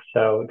New York.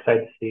 So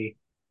excited to see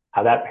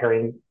how that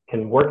pairing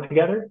can work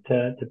together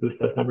to boost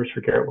those numbers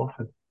for Garrett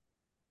Wilson.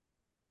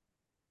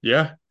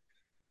 Yeah.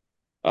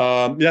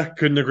 Yeah,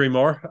 couldn't agree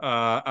more.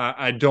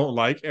 I don't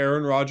like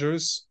Aaron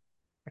Rodgers.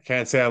 I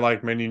can't say I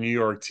like many New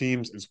York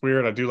teams. It's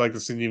weird. I do like the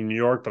city of New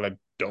York, but I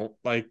don't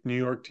like New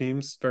York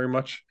teams very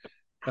much.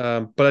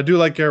 But I do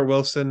like Garrett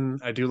Wilson.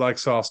 I do like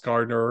Sauce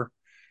Gardner.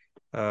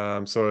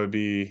 So it'd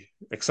be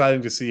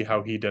exciting to see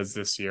how he does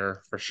this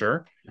year for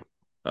sure.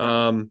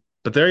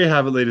 But there you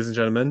have it, ladies and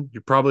gentlemen. You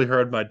probably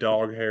heard my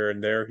dog here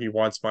and there. He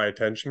wants my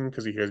attention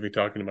because he hears me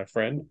talking to my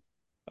friend.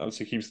 So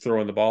he keeps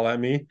throwing the ball at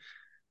me.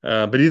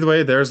 But either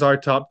way, there's our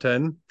top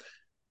 10.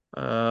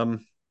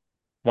 Um,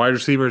 Wide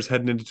receivers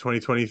heading into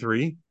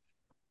 2023.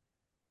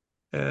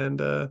 And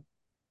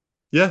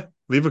yeah,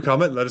 leave a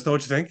comment. Let us know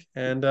what you think.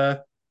 And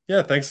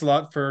yeah, thanks a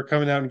lot for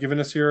coming out and giving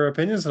us your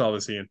opinions and all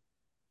this, Ian.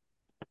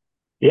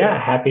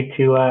 Yeah, happy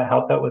to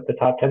help out with the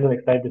top 10 and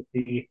excited to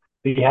see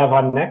who you have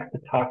on next to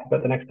talk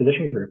about the next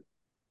position group.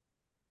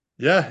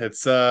 Yeah,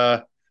 it's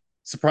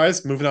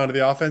surprise moving on to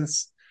the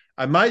offense.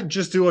 I might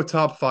just do a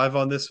top five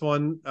on this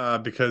one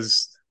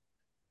because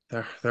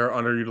they're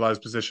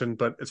underutilized position,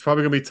 but it's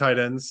probably gonna be tight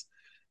ends.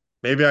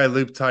 Maybe I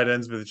loop tight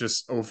ends with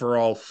just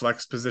overall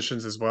flex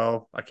positions as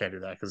well. I can't do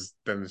that because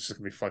then it's just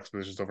gonna be flex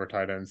positions over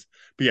tight ends.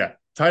 But yeah,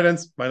 tight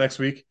ends my next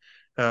week.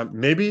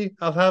 Maybe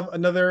I'll have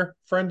another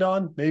friend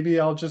on. Maybe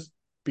I'll just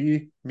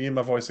be me and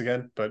my voice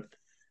again. But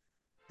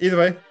either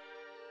way,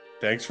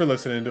 thanks for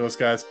listening to us,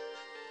 guys.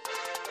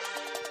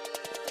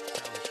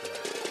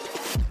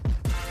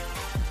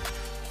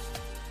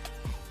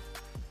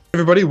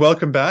 Everybody,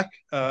 welcome back.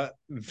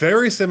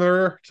 Very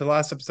similar to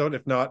last episode,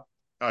 if not,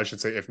 I should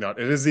say, if not,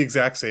 it is the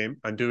exact same.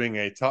 I'm doing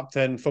a top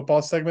 10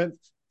 football segment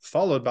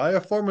followed by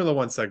a Formula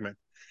One segment.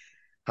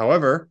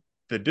 However,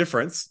 the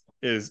difference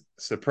is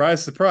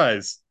surprise,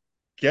 surprise.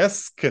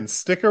 Guests can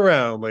stick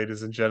around,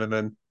 ladies and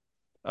gentlemen.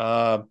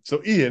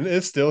 So Ian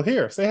is still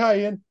here. Say hi,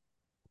 Ian.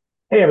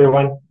 Hey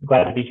everyone,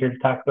 glad to be here to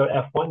talk about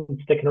F1 and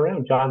sticking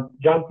around. John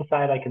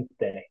decided I can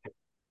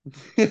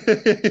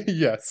stay.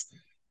 Yes.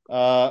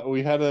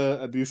 We had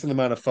a decent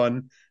amount of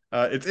fun.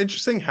 It's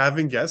interesting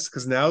having guests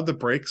because now the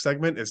break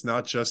segment is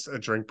not just a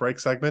drink break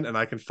segment, and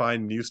I can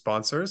find new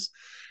sponsors.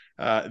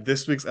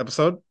 This week's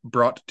episode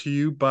brought to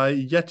you by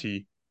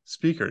Yeti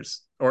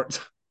speakers or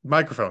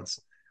microphones.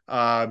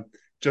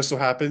 Just so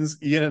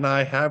happens Ian and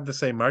I have the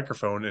same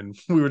microphone, and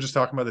we were just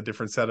talking about the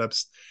different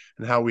setups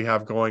and how we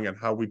have going and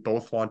how we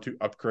both want to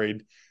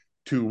upgrade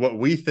to what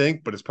we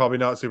think, but it's probably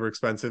not super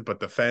expensive, but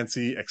the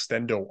fancy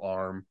extendo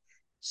arm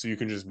so you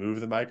can just move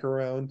the mic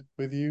around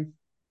with you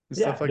and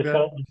Yeah, stuff like just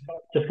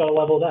that. gotta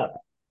level it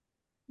up.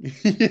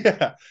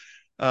 Yeah.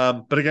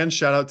 But again,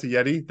 shout out to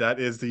Yeti. That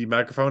is the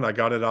microphone. I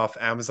got it off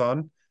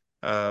Amazon.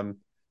 Um,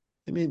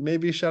 I mean,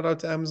 maybe shout out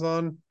to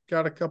Amazon.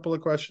 Got a couple of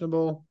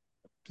questionable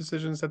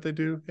decisions that they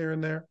do here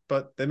and there,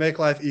 but they make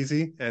life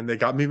easy and they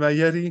got me my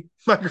Yeti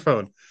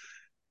microphone.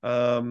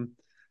 Um,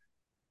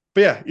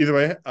 but yeah, either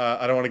way,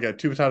 I don't want to get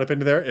too tied up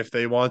into there. If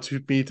they want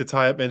me to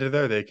tie up into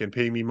there, they can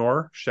pay me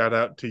more. Shout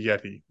out to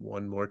Yeti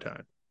one more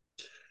time.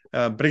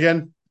 But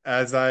again,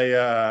 as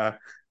I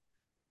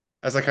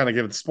kind of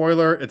give it the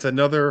spoiler, it's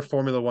another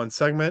Formula One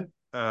segment.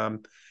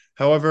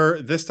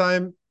 However, this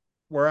time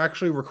we're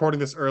actually recording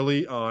this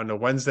early on a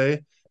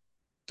Wednesday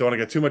Don't want to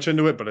get too much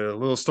into it, but a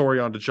little story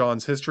onto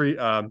John's history.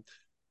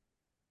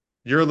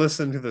 You're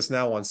listening to this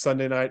now on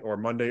Sunday night or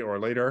Monday or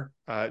later.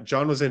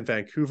 John was in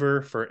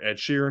Vancouver for Ed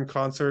Sheeran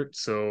concert,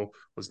 so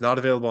was not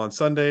available on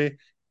Sunday.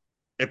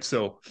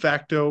 Ipso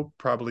facto,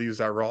 probably use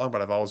that wrong,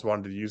 but I've always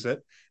wanted to use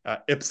it.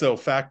 Ipso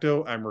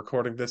facto, I'm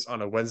recording this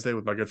on a Wednesday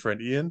with my good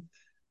friend Ian.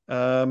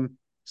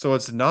 So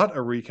it's not a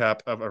recap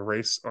of a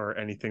race or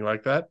anything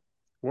like that.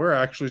 We're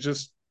actually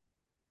just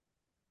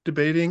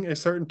debating a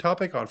certain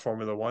topic on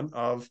Formula One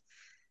of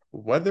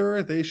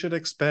whether they should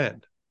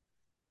expand.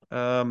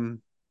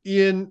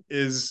 Ian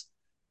is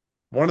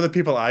one of the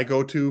people I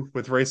go to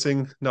with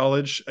racing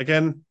knowledge.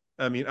 Again,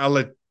 I mean, I'll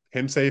let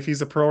him say if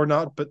he's a pro or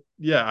not, but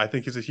yeah, I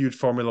think he's a huge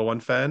Formula One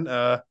fan.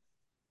 I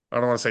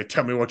don't want to say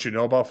tell me what you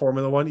know about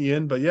Formula One,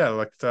 Ian, but yeah,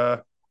 like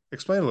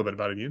explain a little bit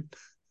about it, Ian.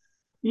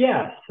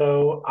 Yeah,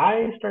 so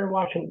I started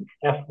watching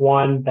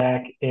F1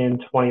 back in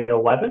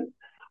 2011.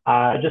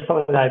 Just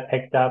something that I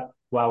picked up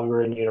while we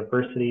were in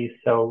university.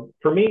 So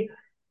for me,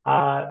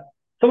 uh,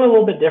 something a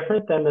little bit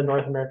different than the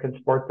North American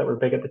sports that were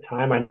big at the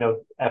time. I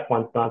know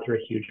F1's gone through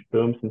a huge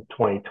boom since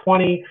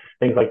 2020.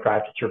 Things like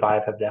Drive to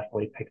Survive have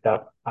definitely picked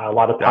up a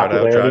lot of Shout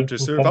out Drive popularity. to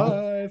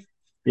Survive.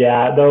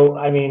 Yeah, though,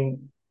 I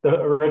mean, the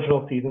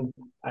original seasons,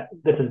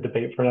 this is a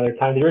debate for another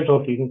time. The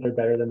original seasons are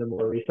better than the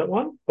more recent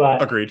ones.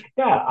 But Agreed.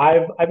 yeah,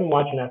 I've been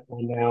watching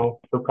F1 now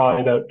for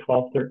probably about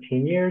 12,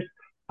 13 years.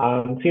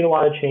 Seen a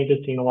lot of changes,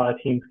 seen a lot of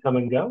teams come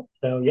and go.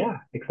 So yeah,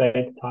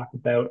 excited to talk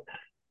about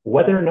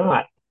whether or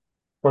not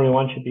Formula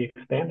One should be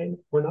expanding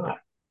or not.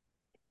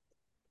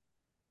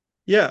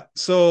 Yeah.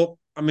 So,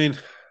 I mean,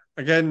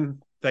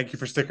 again, thank you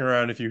for sticking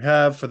around if you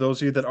have. For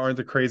those of you that aren't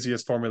the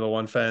craziest Formula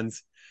One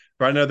fans,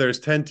 right now there's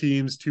 10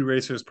 teams, two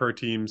racers per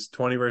teams,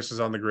 20 races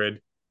on the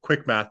grid.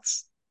 Quick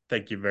maths.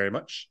 Thank you very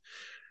much.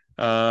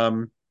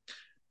 Um,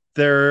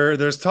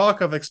 there's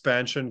talk of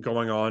expansion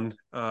going on.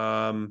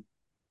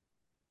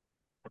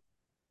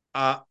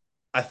 Uh,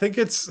 I think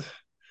it's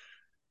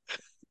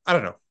I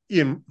don't know.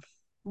 Ian,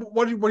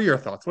 what are your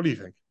thoughts? What do you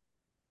think?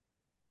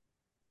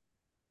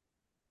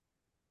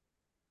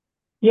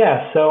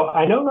 Yeah, so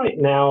I know right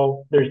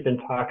now there's been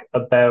talk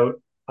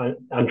about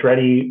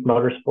Andretti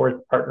Motorsports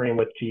partnering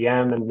with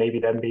GM and maybe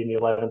them being the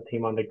 11th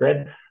team on the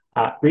grid.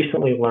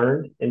 Recently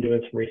learned in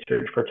doing some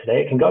research for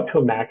today, it can go up to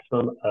a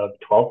maximum of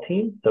 12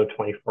 teams, so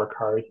 24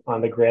 cars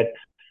on the grid.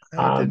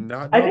 I did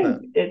not I know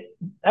that. think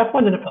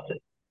F1's in a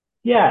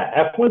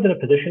F1's in a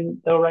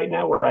position though right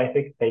now where I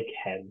think they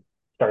can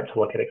start to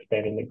look at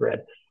expanding the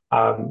grid.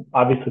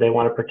 Obviously, they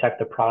want to protect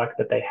the product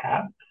that they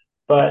have,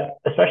 but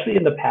especially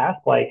in the past,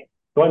 like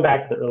going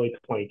back to the early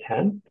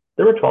 2010s,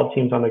 there were 12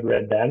 teams on the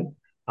grid then.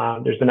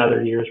 There's been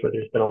other years where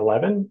there's been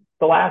 11.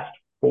 The last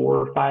 4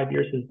 or 5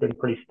 years has been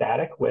pretty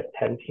static with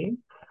 10 teams.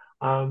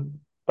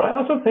 But I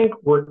also think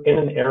we're in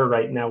an era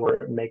right now where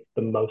it makes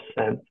the most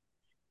sense.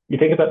 You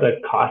think about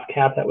the cost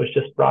cap that was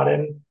just brought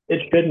in,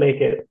 it should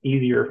make it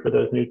easier for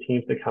those new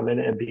teams to come in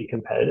and be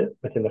competitive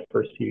within the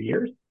first few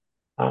years.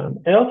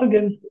 It also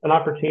gives an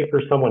opportunity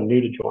for someone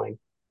new to join.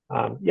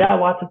 Yeah,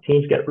 lots of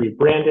teams get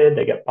rebranded,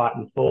 they get bought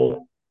and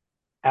sold.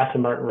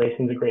 Aston Martin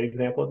Racing is a great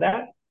example of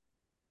that.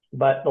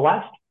 But the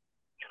last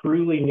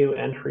truly new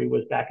entry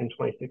was back in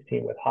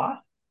 2016 with Haas,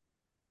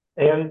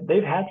 and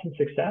they've had some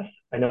success.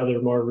 I know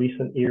their more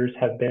recent years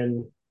have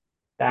been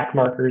back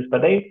markers,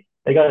 but they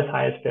got as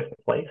high as fifth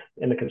place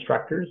in the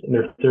constructors in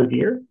their third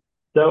year.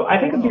 So I Oh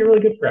think it'd be wow. really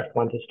good for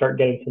F1 to start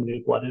getting some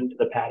new blood into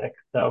the paddock.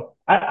 So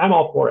I'm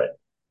all for it.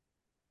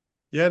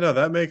 Yeah, no,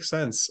 that makes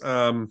sense.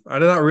 I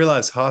did not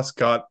realize Haas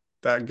got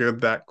that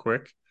good that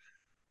quick.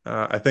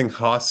 I think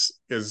Haas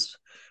is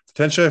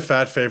potentially a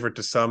fat favorite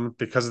to some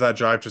because of that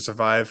drive to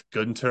survive.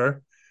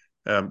 Gunter,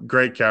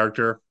 great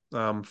character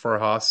for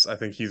Haas. I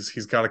think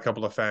he's got a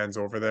couple of fans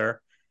over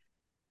there.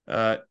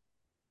 Uh,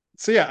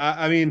 so yeah,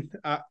 I mean,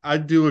 I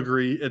do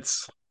agree.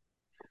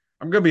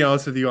 I'm gonna be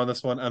honest with you on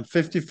this one. I'm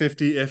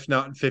 50-50, if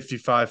not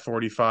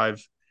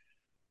 55-45,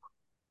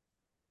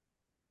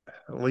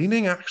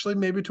 leaning actually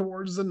maybe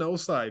towards the no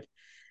side.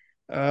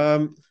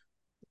 Um,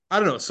 I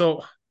don't know.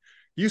 So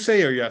you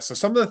say or yes. So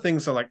some of the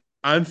things that like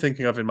I'm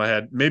thinking of in my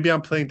head, maybe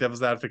I'm playing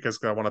devil's advocate because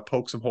I want to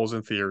poke some holes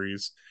in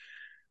theories.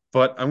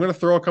 But I'm gonna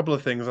throw a couple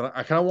of things, and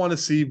I kind of want to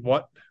see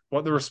what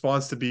the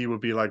response to be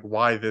would be like,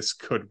 why this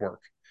could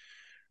work.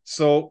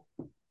 So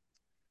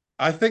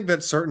I think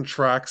that certain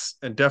tracks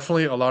and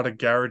definitely a lot of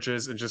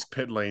garages and just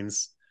pit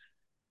lanes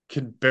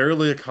can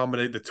barely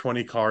accommodate the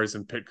 20 cars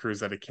and pit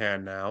crews that it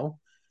can now.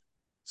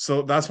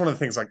 So that's one of the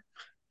things. Like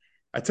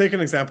I take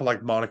an example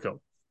like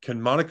Monaco. Can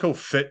Monaco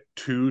fit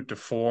 2 to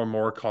 4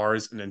 more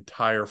cars, an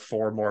entire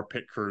 4 more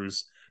pit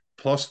crews,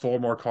 plus 4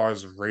 more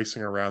cars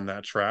racing around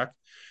that track?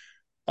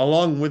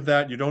 Along with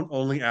that, you don't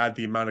only add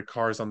the amount of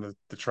cars on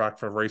the track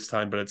for race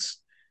time, but it's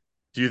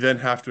do you then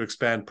have to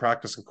expand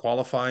practice and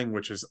qualifying,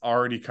 which is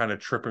already kind of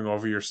tripping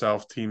over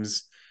yourself?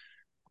 Teams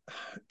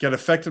get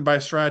affected by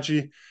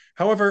strategy.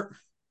 However,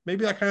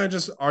 maybe I kind of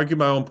just argue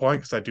my own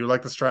point because I do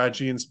like the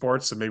strategy in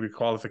sports, so maybe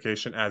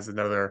qualification adds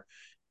another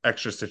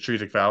extra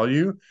strategic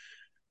value.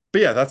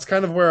 But yeah, that's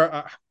kind of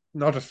where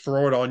not to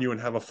throw it on you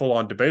and have a full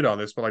on debate on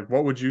this, but like,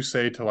 what would you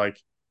say to like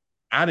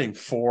adding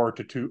 4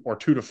 to 2 or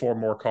 2 to 4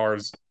 more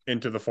cars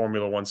into the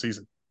Formula One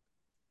season?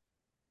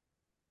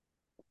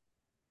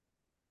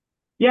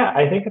 Yeah,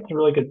 I think it's a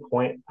really good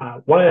point.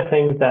 One of the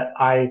things that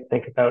I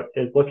think about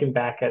is looking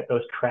back at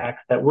those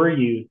tracks that were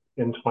used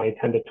in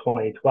 2010 to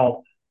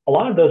 2012. A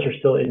lot of those are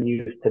still in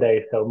use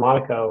today. So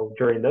Monaco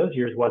during those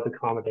years was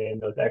accommodating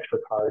those extra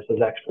cars,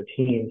 those extra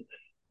teams.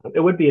 It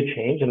would be a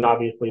change, and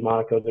obviously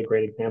Monaco is a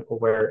great example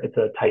where it's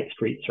a tight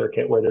street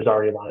circuit where there's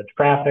already a lot of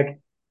traffic,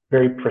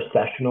 very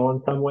processional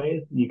in some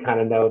ways. You kind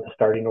of know the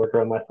starting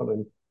order unless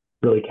something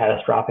really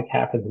catastrophic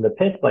happens in the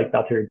pits, like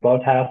Valtteri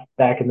Bottas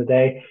back in the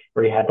day,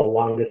 where he had the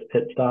longest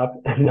pit stop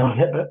known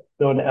to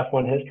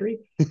F1 history.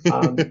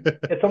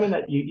 It's something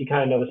that you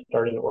kind of know the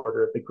starting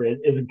order of the grid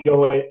is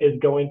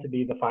going to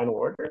be the final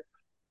order.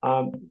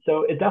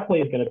 So it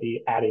definitely is going to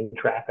be adding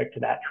traffic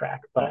to that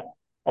track, but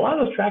a lot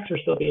of those tracks are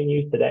still being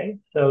used today,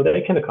 so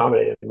they can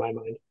accommodate it in my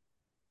mind.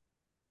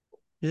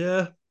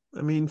 Yeah,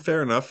 I mean,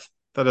 fair enough.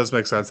 That does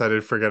make sense. I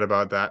did forget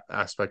about that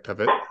aspect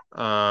of it.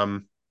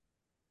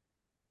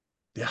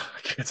 Yeah,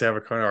 I can't say I have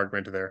a counter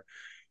argument there.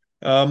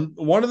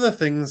 One of the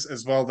things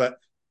as well that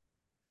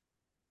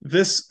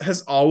this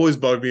has always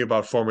bugged me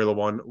about Formula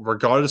One,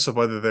 regardless of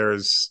whether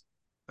there's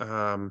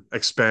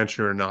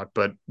expansion or not,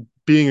 but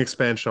being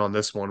expansion on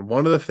this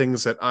one of the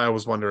things that I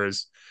always wonder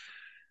is,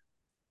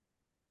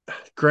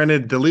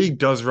 granted, the league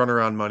does run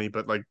around money,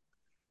 but like,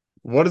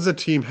 what does a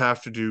team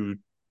have to do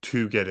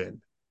to get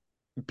in?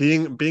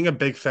 Being a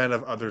big fan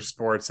of other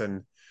sports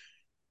and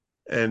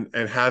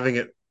having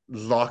it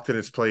locked in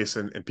its place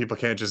and people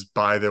can't just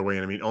buy their way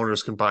in. I mean,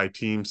 owners can buy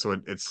teams,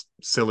 so it's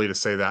silly to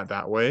say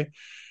that way.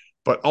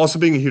 But also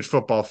being a huge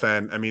football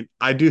fan, I mean,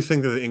 I do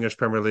think that the English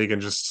Premier League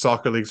and just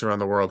soccer leagues around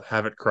the world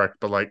have it correct.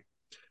 But like,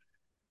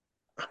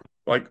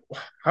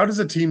 how does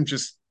a team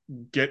just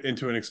get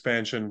into an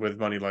expansion with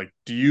money? Like,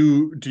 do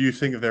you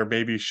think that there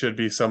maybe should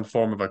be some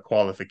form of a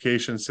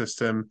qualification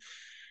system?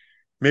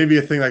 Maybe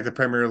a thing like the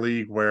Premier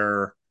League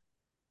where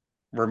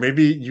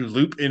maybe you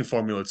loop in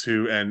Formula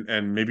Two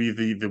and maybe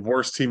the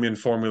worst team in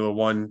Formula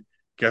One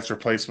gets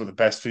replaced with the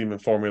best team in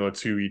Formula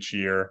Two each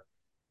year.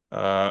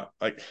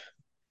 Like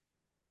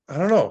I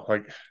don't know,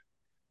 like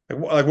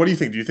what do you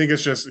think? Do you think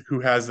it's just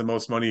who has the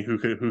most money who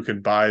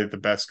can buy the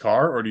best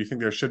car, or do you think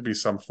there should be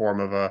some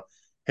form of a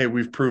hey,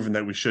 we've proven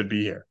that we should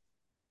be here?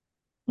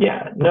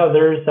 Yeah, no,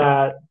 there's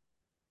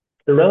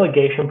the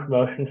relegation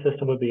promotion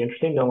system would be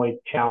interesting. The only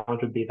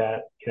challenge would be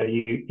that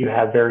you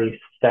have very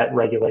set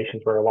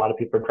regulations where a lot of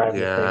people are driving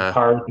the same Yeah.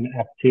 cars in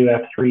F2,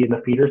 F3 in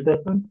the feeder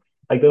system.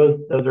 Like those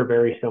are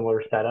very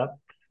similar setups.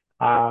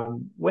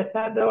 With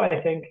that though,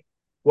 I think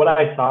what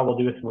I saw, we'll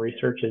do some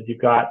research, is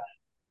you've got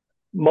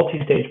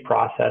multi-stage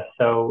process.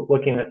 So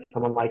looking at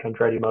someone like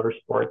Andretti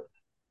Motorsports,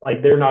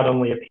 like they're not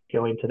only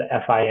appealing to the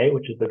FIA,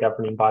 which is the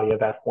governing body of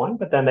F1,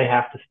 but then they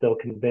have to still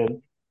convince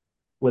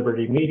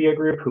Liberty Media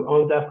Group, who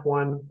owns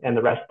F1, and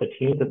the rest of the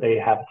teams that they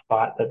have a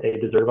spot that they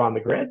deserve on the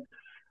grid.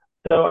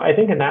 So I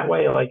think in that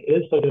way, like it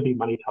is still going to be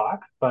money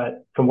talks.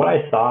 But from what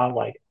I saw,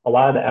 like a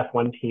lot of the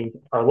F1 teams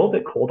are a little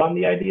bit cold on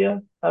the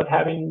idea of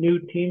having new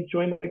teams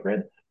join the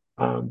grid.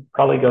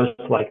 Probably goes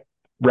to like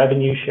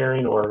revenue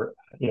sharing or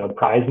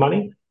prize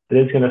money. It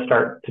is going to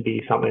start to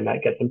be something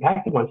that gets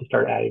impacted once you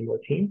start adding more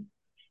teams.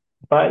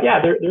 But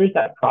yeah, there is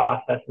that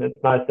process, and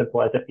it's not as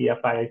simple as if the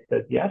FIA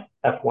says yes,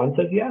 F1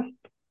 says yes.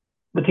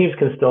 The teams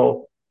can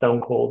still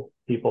stone cold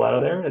people out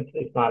of there.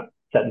 It's not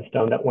set in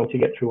stone that once you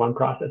get through one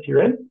process,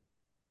 you're in.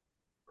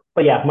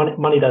 But yeah,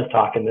 money does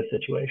talk in this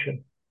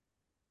situation.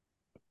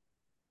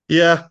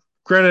 Yeah.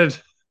 Granted,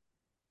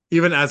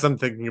 even as I'm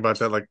thinking about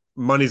that, like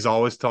money's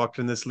always talked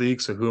in this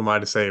league. So who am I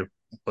to say,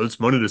 well, it's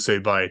money to say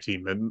buy a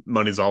team? And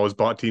money's always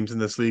bought teams in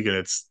this league, and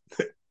it's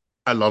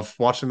I love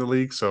watching the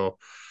league. So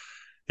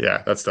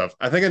yeah, that stuff.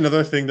 I think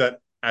another thing that,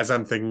 as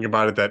I'm thinking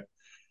about it, that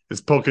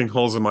is poking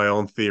holes in my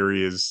own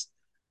theory is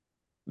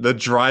the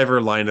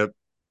driver lineup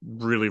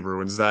really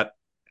ruins that.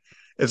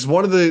 It's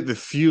one of the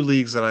few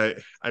leagues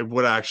that I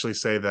would actually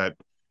say that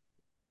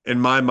in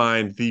my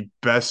mind the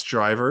best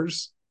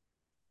drivers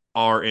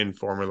are in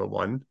Formula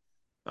One.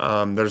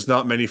 There's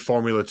not many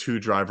Formula Two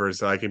drivers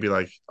that I can be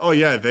like, oh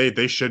yeah,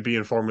 they should be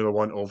in Formula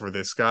One over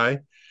this guy.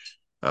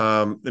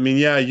 I mean,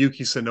 yeah,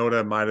 Yuki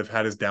Tsunoda might have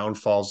had his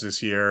downfalls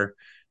this year.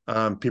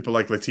 People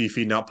like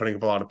Latifi not putting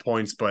up a lot of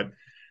points, but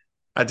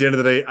at the end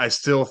of the day, I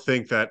still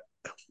think that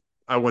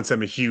I wouldn't say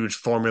I'm a huge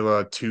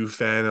Formula Two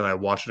fan and I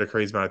watch it a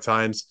crazy amount of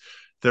times.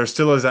 There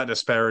still is that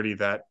disparity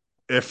that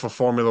if a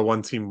Formula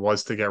One team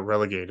was to get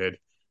relegated,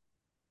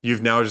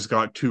 you've now just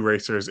got two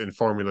racers in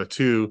Formula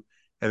Two,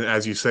 and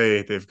as you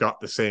say, they've got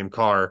the same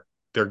car.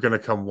 They're going to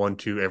come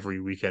 1-2 every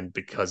weekend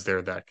because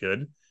they're that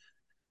good.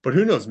 But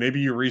who knows? Maybe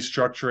you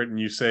restructure it and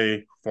you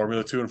say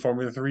Formula Two and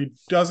Formula Three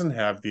doesn't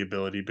have the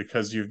ability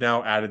because you've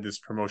now added this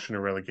promotion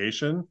or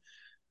relegation.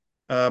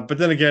 But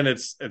then again,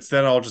 it's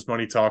then all just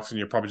money talks, and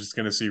you're probably just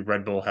going to see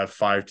Red Bull have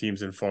 5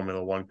 teams in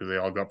Formula One because they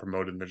all got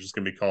promoted. And they're just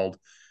going to be called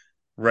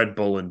Red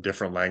Bull in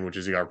different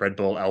languages. You got Red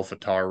Bull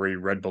AlphaTauri,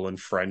 Red Bull in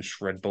French,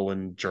 Red Bull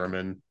in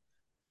German.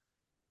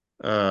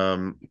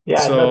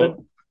 Yeah, no,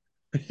 So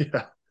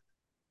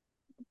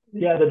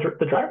yeah,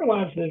 the driver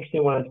line is an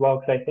interesting one as well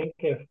because I think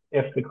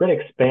if the grid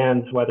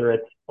expands, whether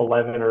it's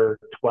 11 or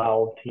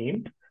 12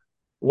 teams,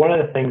 one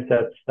of the things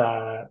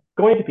that's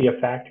going to be a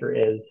factor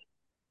is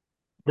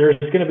there's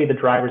going to be the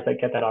drivers that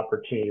get that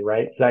opportunity,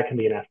 right? So that can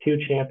be an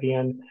F2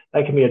 champion,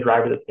 that can be a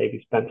driver that's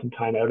maybe spent some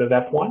time out of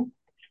F1.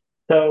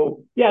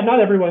 So yeah, not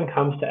everyone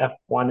comes to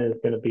F1 is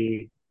going to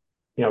be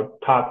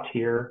top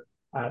tier.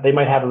 They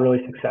might have a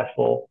really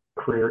successful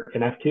career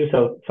in F2.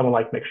 So someone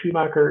like Mick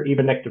Schumacher,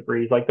 even Nick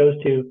DeVries, like those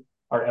two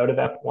are out of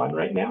F1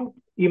 right now,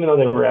 even though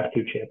they were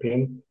F2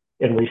 champions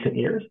in recent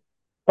years.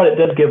 But it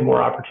does give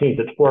more opportunities.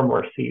 It's four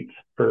more seats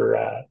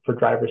for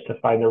drivers to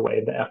find their way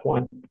into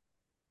F1.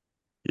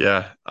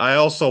 yeah. I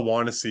also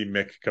want to see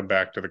Mick come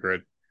back to the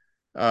grid.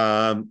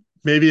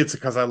 Maybe it's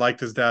because I liked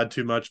his dad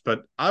too much,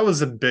 but I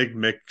was a big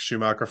Mick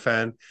Schumacher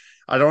fan.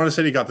 I don't want to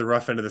say he got the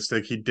rough end of the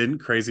stick. He didn't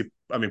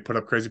put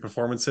up crazy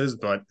performances,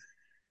 but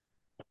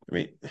I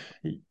mean,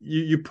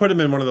 you put him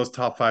in one of those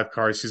top five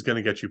cars, he's going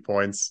to get you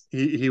points.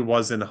 He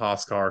was in a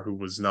Haas car who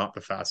was not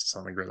the fastest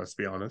on the grid, let's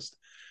be honest.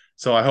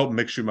 So I hope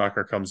Mick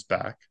Schumacher comes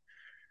back.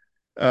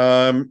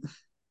 Um,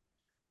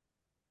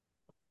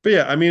 but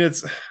yeah, I mean,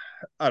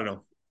 I don't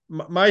know.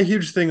 My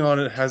huge thing on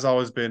it has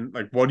always been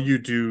like, what do you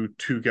do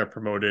to get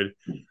promoted?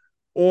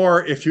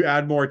 Or if you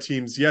add more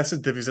teams, yes,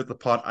 it divvies at the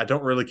pot. I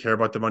don't really care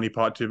about the money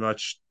pot too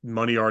much.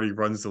 Money already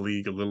runs the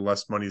league. A little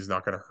less money is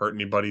not going to hurt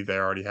anybody. They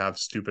already have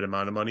stupid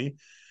amount of money.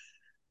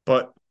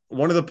 But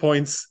one of the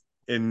points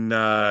in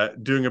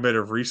doing a bit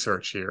of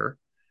research here,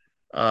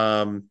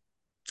 um,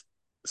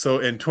 so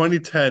in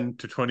 2010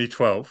 to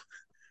 2012,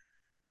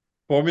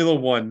 Formula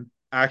One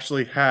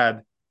actually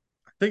had,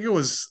 I think it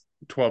was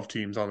 12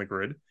 teams on the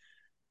grid.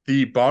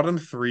 The bottom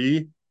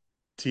three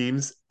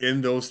teams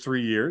in those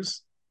 3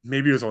 years,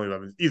 maybe it was only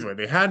 11. Either way,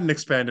 they had an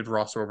expanded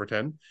roster over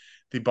 10.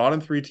 The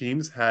bottom three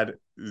teams had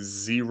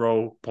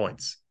 0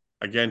 points.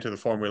 Again, to the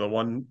Formula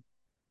One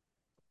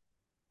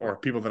or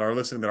people that are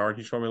listening that aren't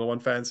huge Formula One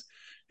fans,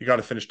 you got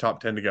to finish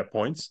top 10 to get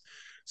points.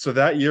 So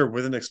that year,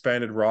 with an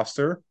expanded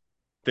roster,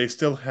 they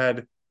still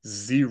had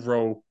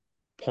 0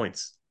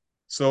 points.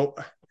 So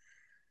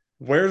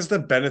where's the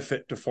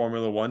benefit to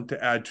Formula One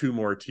to add two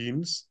more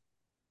teams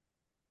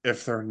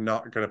if they're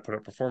not going to put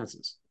up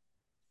performances?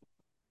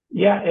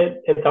 Yeah,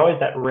 it's always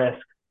that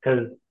risk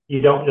because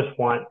you don't just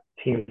want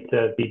teams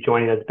to be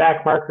joining as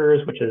back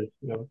markers, which is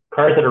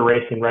cars that are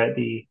racing right at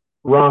the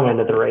wrong end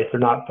of the race. They're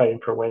not fighting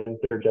for wins;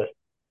 they're just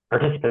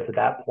participants at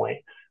that point.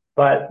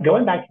 But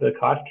going back to the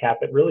cost cap,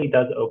 it really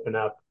does open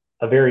up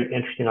a very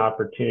interesting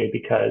opportunity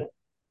because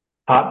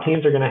top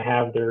teams are going to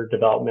have their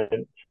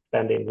development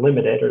spending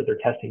limited or their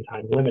testing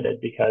time limited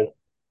because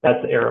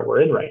that's the era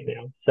we're in right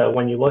now. So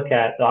when you look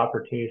at the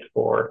opportunities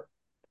for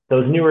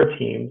those newer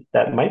teams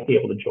that might be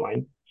able to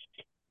join,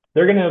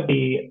 they're going to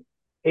be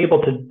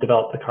able to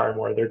develop the car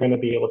more. They're going to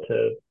be able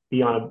to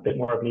be on a bit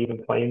more of an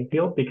even playing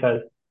field because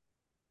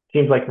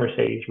teams like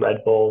Mercedes,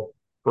 Red Bull,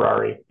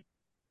 Ferrari,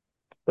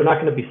 they're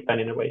not going to be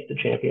spending their ways to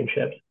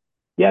championships.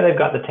 Yeah, they've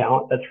got the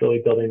talent that's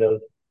really building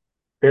those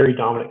very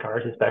dominant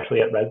cars,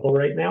 especially at Red Bull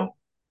right now.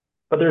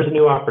 But there's a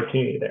new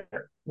opportunity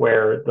there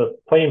where the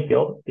playing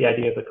field, the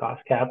idea of the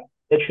cost cap,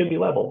 it should be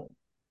leveled.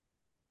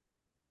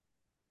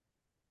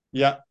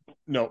 Yeah,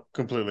 no,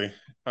 completely.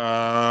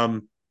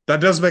 That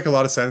does make a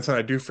lot of sense, and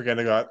I do forget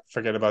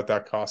about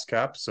that cost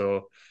cap.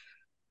 So,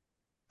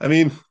 I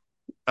mean,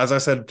 as I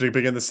said to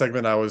begin the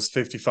segment, I was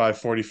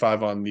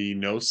 55-45 on the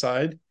no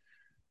side.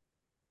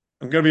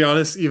 I'm gonna be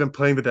honest, even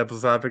playing the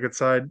devil's advocate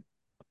side,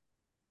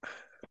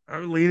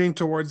 I'm leaning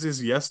towards this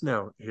yes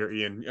now here,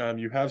 Ian.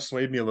 You have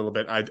swayed me a little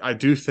bit. I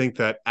do think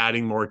that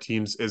adding more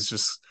teams is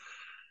just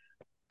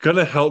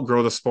gonna help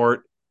grow the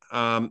sport.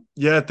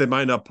 Yeah, they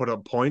might not put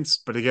up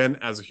points, but again,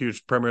 as a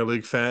huge Premier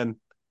League fan,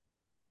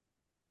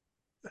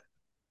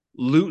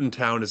 Luton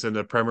Town is in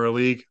the Premier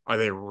League. Are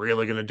they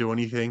really going to do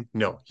anything?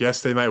 No.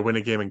 Yes, they might win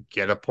a game and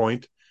get a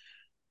point,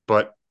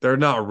 but they're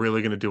not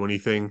really going to do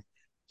anything.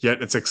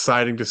 Yet it's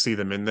exciting to see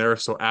them in there.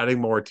 So adding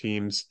more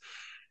teams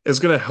is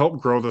going to help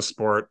grow the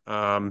sport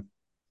a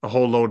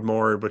whole load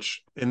more,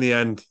 which in the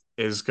end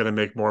is going to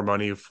make more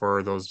money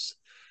for those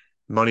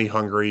money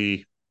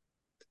hungry,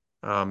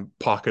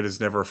 pocket is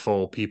never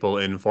full people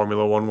in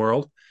Formula One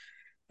world.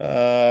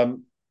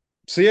 Um,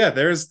 so yeah,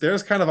 there's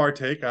kind of our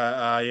take.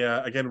 I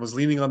again was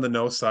leaning on the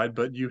no side,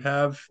 but you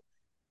have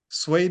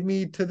swayed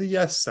me to the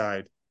yes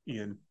side,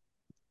 Ian.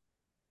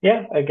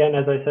 Yeah, again,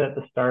 as I said at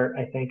the start,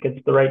 I think it's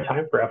the right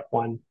time for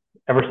F1.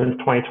 Ever since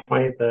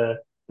 2020, the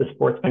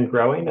sport's been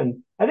growing,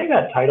 and I think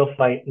that title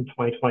fight in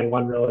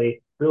 2021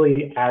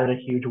 really added a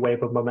huge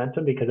wave of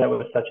momentum because that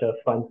was such a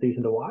fun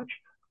season to watch.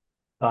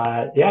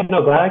 Yeah,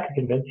 no, glad I could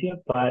convince you,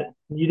 but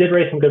you did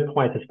raise some good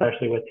points,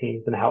 especially with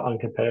teams and how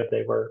uncompetitive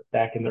they were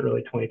back in the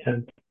early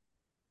 2010s.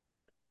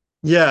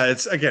 Yeah,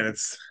 it's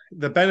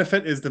the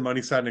benefit is the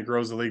money side and it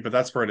grows the league, but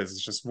that's where it is.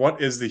 It's just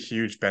what is the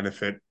huge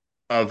benefit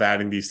of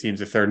adding these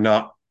teams if they're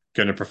not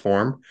going to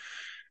perform?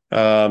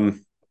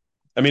 Um,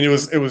 I mean,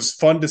 it was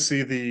fun to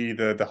see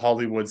the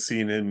Hollywood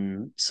scene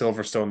in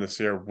Silverstone this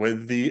year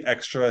with the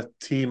extra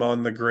team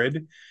on the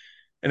grid,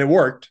 and it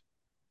worked.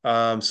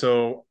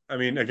 So I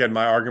mean, again,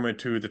 my argument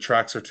to the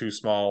tracks are too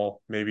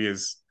small maybe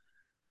is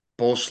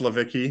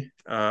Bolsheviki.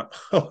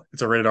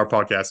 It's a rated R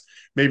podcast.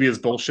 Maybe is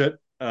bullshit.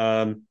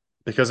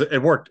 Because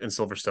it worked in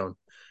Silverstone.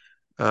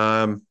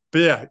 But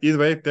yeah, either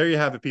way, there you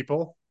have it,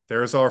 people.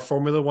 There's our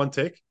Formula One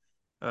take.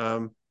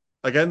 Um,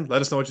 Again,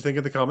 let us know what you think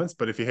in the comments.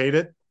 But if you hate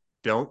it,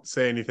 don't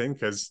say anything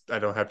because I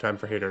don't have time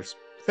for haters.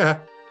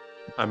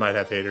 I might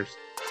have haters.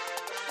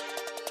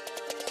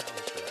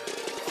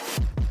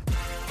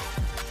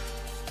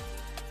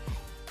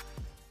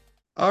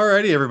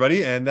 Alrighty,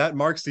 everybody, and that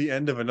marks the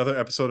end of another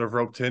episode of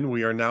Roped In.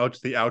 We are now to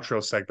the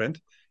outro segment,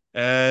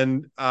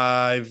 and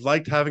I've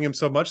liked having him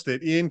so much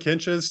that Ian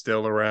Kinch is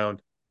still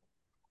around.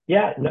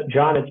 Yeah, no,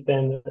 John, it's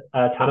been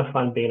a ton of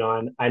fun being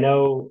on. I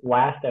know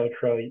last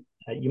outro,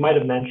 you might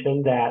have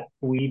mentioned that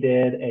we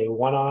did a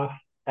one-off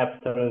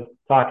episode of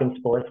Talking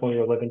Sports when we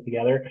were living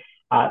together.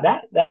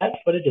 That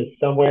footage is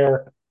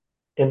somewhere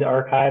in the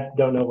archive.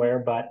 Don't know where,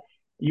 but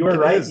you were It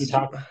right. You is.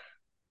 talked.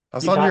 I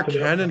was You on your talked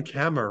about. Canon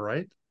camera,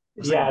 right?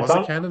 Was it Yeah, it's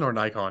was it Canon or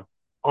Nikon?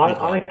 on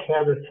Nikon. a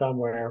camera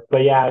somewhere. But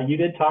yeah, you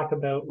did talk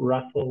about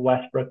Russell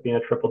Westbrook being a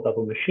triple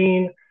double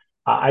machine.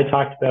 I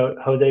talked about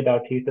Jose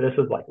Bautista. This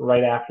was like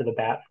right after the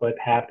bat flip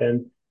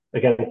happened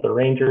against the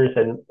Rangers,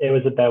 and it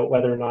was about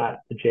whether or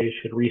not the Jays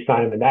should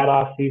re-sign him in that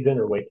offseason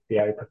or wait to see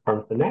how he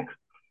performs the next.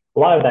 A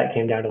lot of that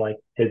came down to like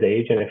his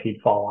age and if he'd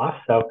fall off.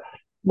 So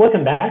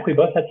looking back, we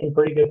both had some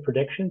pretty good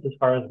predictions as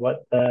far as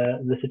what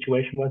the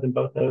situation was in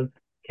both those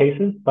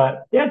cases.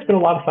 But yeah, it's been a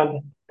lot of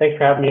fun. Thanks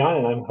for having me on,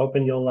 and I'm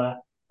hoping you'll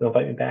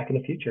invite me back in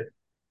the future.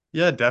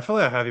 Yeah,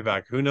 definitely. I'll have you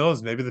back. Who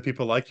knows? Maybe the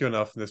people like you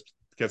enough and this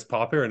gets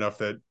popular enough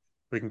that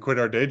we can quit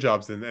our day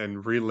jobs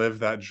and relive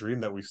that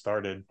dream that we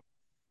started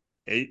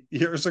 8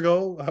 years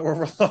ago,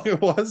 however long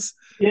it was.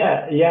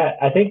 Yeah, yeah.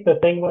 I think the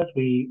thing was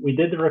we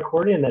did the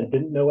recording and then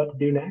didn't know what to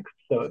do next,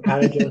 so it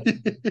kind of just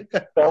Yeah.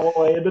 fell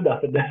away into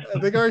nothingness.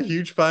 I think our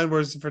huge plan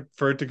was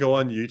for it to go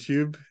on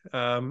YouTube.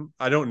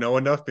 I don't know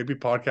enough. Maybe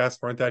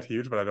podcasts weren't that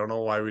huge, but I don't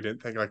know why we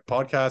didn't think like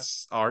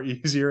podcasts are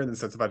easier in the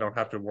sense of I don't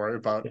have to worry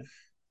about Yeah,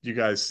 you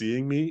guys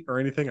seeing me or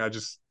anything. I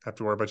just have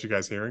to worry about you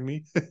guys hearing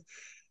me.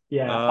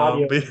 yeah.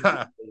 Audio But is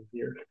yeah,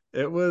 easier.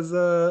 it was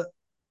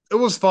it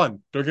was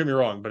fun. Don't get me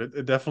wrong, but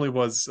it definitely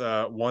was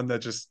one that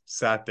just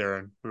sat there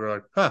and we were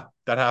like, huh,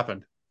 that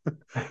happened.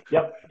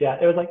 Yep, yeah.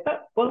 It was like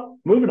that. Well,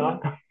 moving on.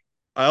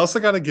 I also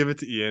got to give it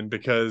to Ian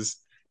because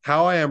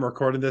how I am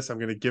recording this, I'm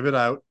going to give it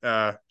out.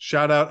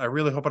 Shout out. I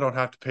really hope I don't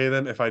have to pay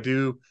them. If I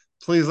do,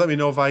 please let me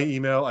know via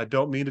email. I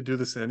don't mean to do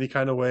this in any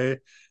kind of way.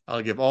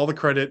 I'll give all the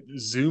credit.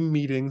 Zoom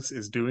Meetings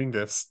is doing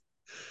this.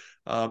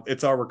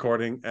 It's our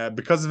recording.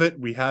 Because of it,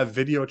 we have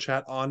video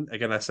chat on.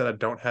 Again, I said I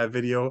don't have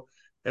video.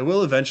 It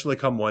will eventually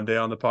come one day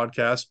on the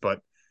podcast,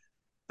 but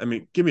I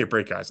mean, give me a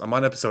break, guys. I'm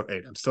on episode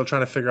 8. I'm still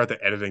trying to figure out the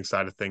editing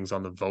side of things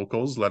on the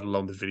vocals, let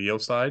alone the video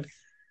side.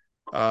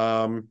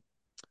 Um,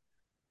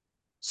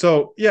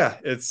 so yeah,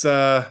 it's been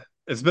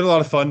a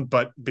lot of fun,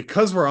 but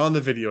because we're on the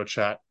video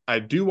chat, I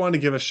do want to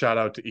give a shout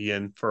out to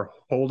Ian for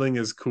holding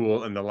his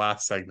cool in the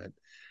last segment.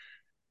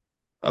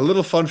 A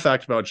little fun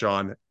fact about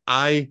John,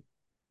 I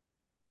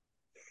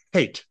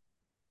hate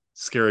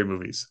scary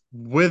movies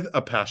with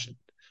a passion.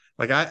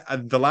 Like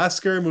the last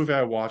scary movie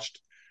I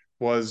watched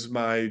was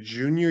my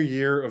junior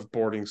year of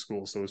boarding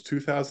school. So it was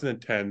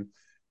 2010.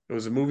 It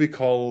was a movie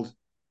called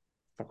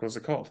what was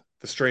it called?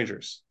 The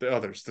Strangers,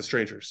 the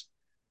Strangers.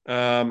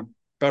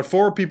 About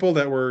 4 people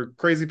that were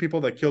crazy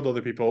people that killed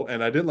other people,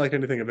 and I didn't like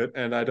anything of it.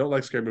 And I don't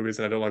like scary movies,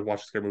 and I don't like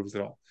watching scary movies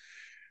at all.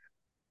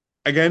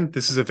 Again,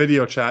 this is a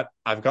video chat.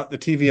 I've got the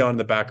TV on in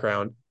the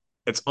background.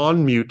 It's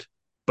on mute,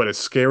 but a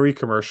scary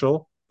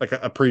commercial, like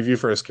a preview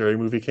for a scary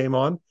movie came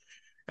on,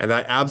 and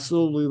I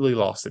absolutely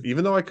lost it.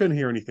 Even though I couldn't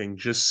hear anything,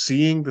 just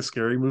seeing the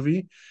scary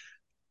movie,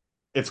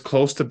 it's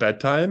close to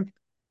bedtime.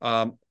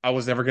 I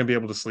was never going to be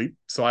able to sleep.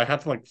 So I had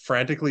to like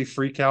frantically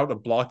freak out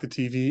and block the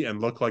TV and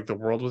look like the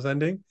world was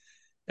ending.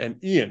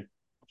 And Ian,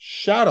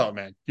 shout out,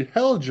 man. You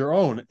held your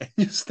own and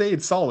you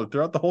stayed solid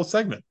throughout the whole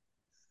segment.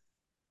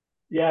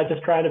 Yeah,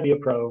 just trying to be a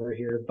pro over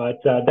here,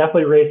 but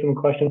definitely raised some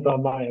questions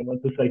on mine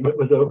once the segment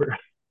was over.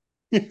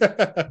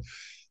 Yeah.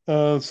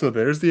 So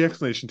there's the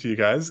explanation to you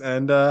guys.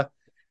 And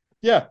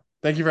yeah,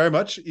 thank you very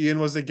much. Ian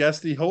was a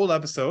guest the whole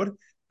episode.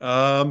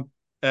 Um,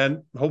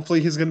 and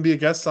hopefully he's going to be a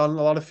guest on a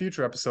lot of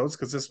future episodes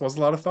because this was a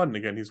lot of fun.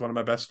 Again, he's one of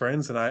my best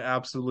friends, and I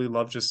absolutely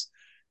love just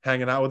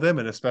hanging out with him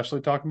and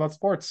especially talking about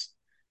sports.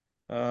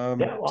 Yeah,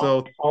 well,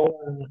 So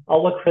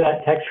I'll look for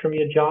that text from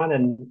you, John,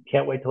 and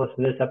can't wait to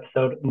listen to this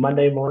episode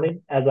Monday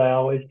morning, as I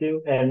always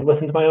do, and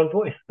listen to my own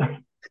voice.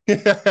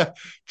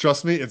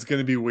 trust me, it's going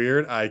to be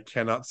weird. I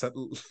cannot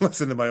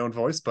listen to my own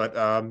voice, but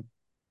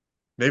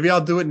maybe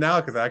I'll do it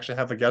now because I actually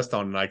have a guest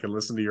on and I can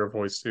listen to your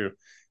voice too,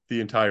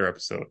 the entire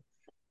episode.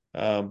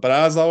 But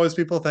as always,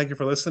 people, thank you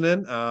for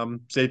listening.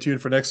 Stay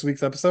tuned for next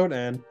week's episode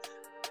and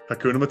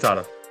Hakuna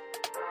Matata.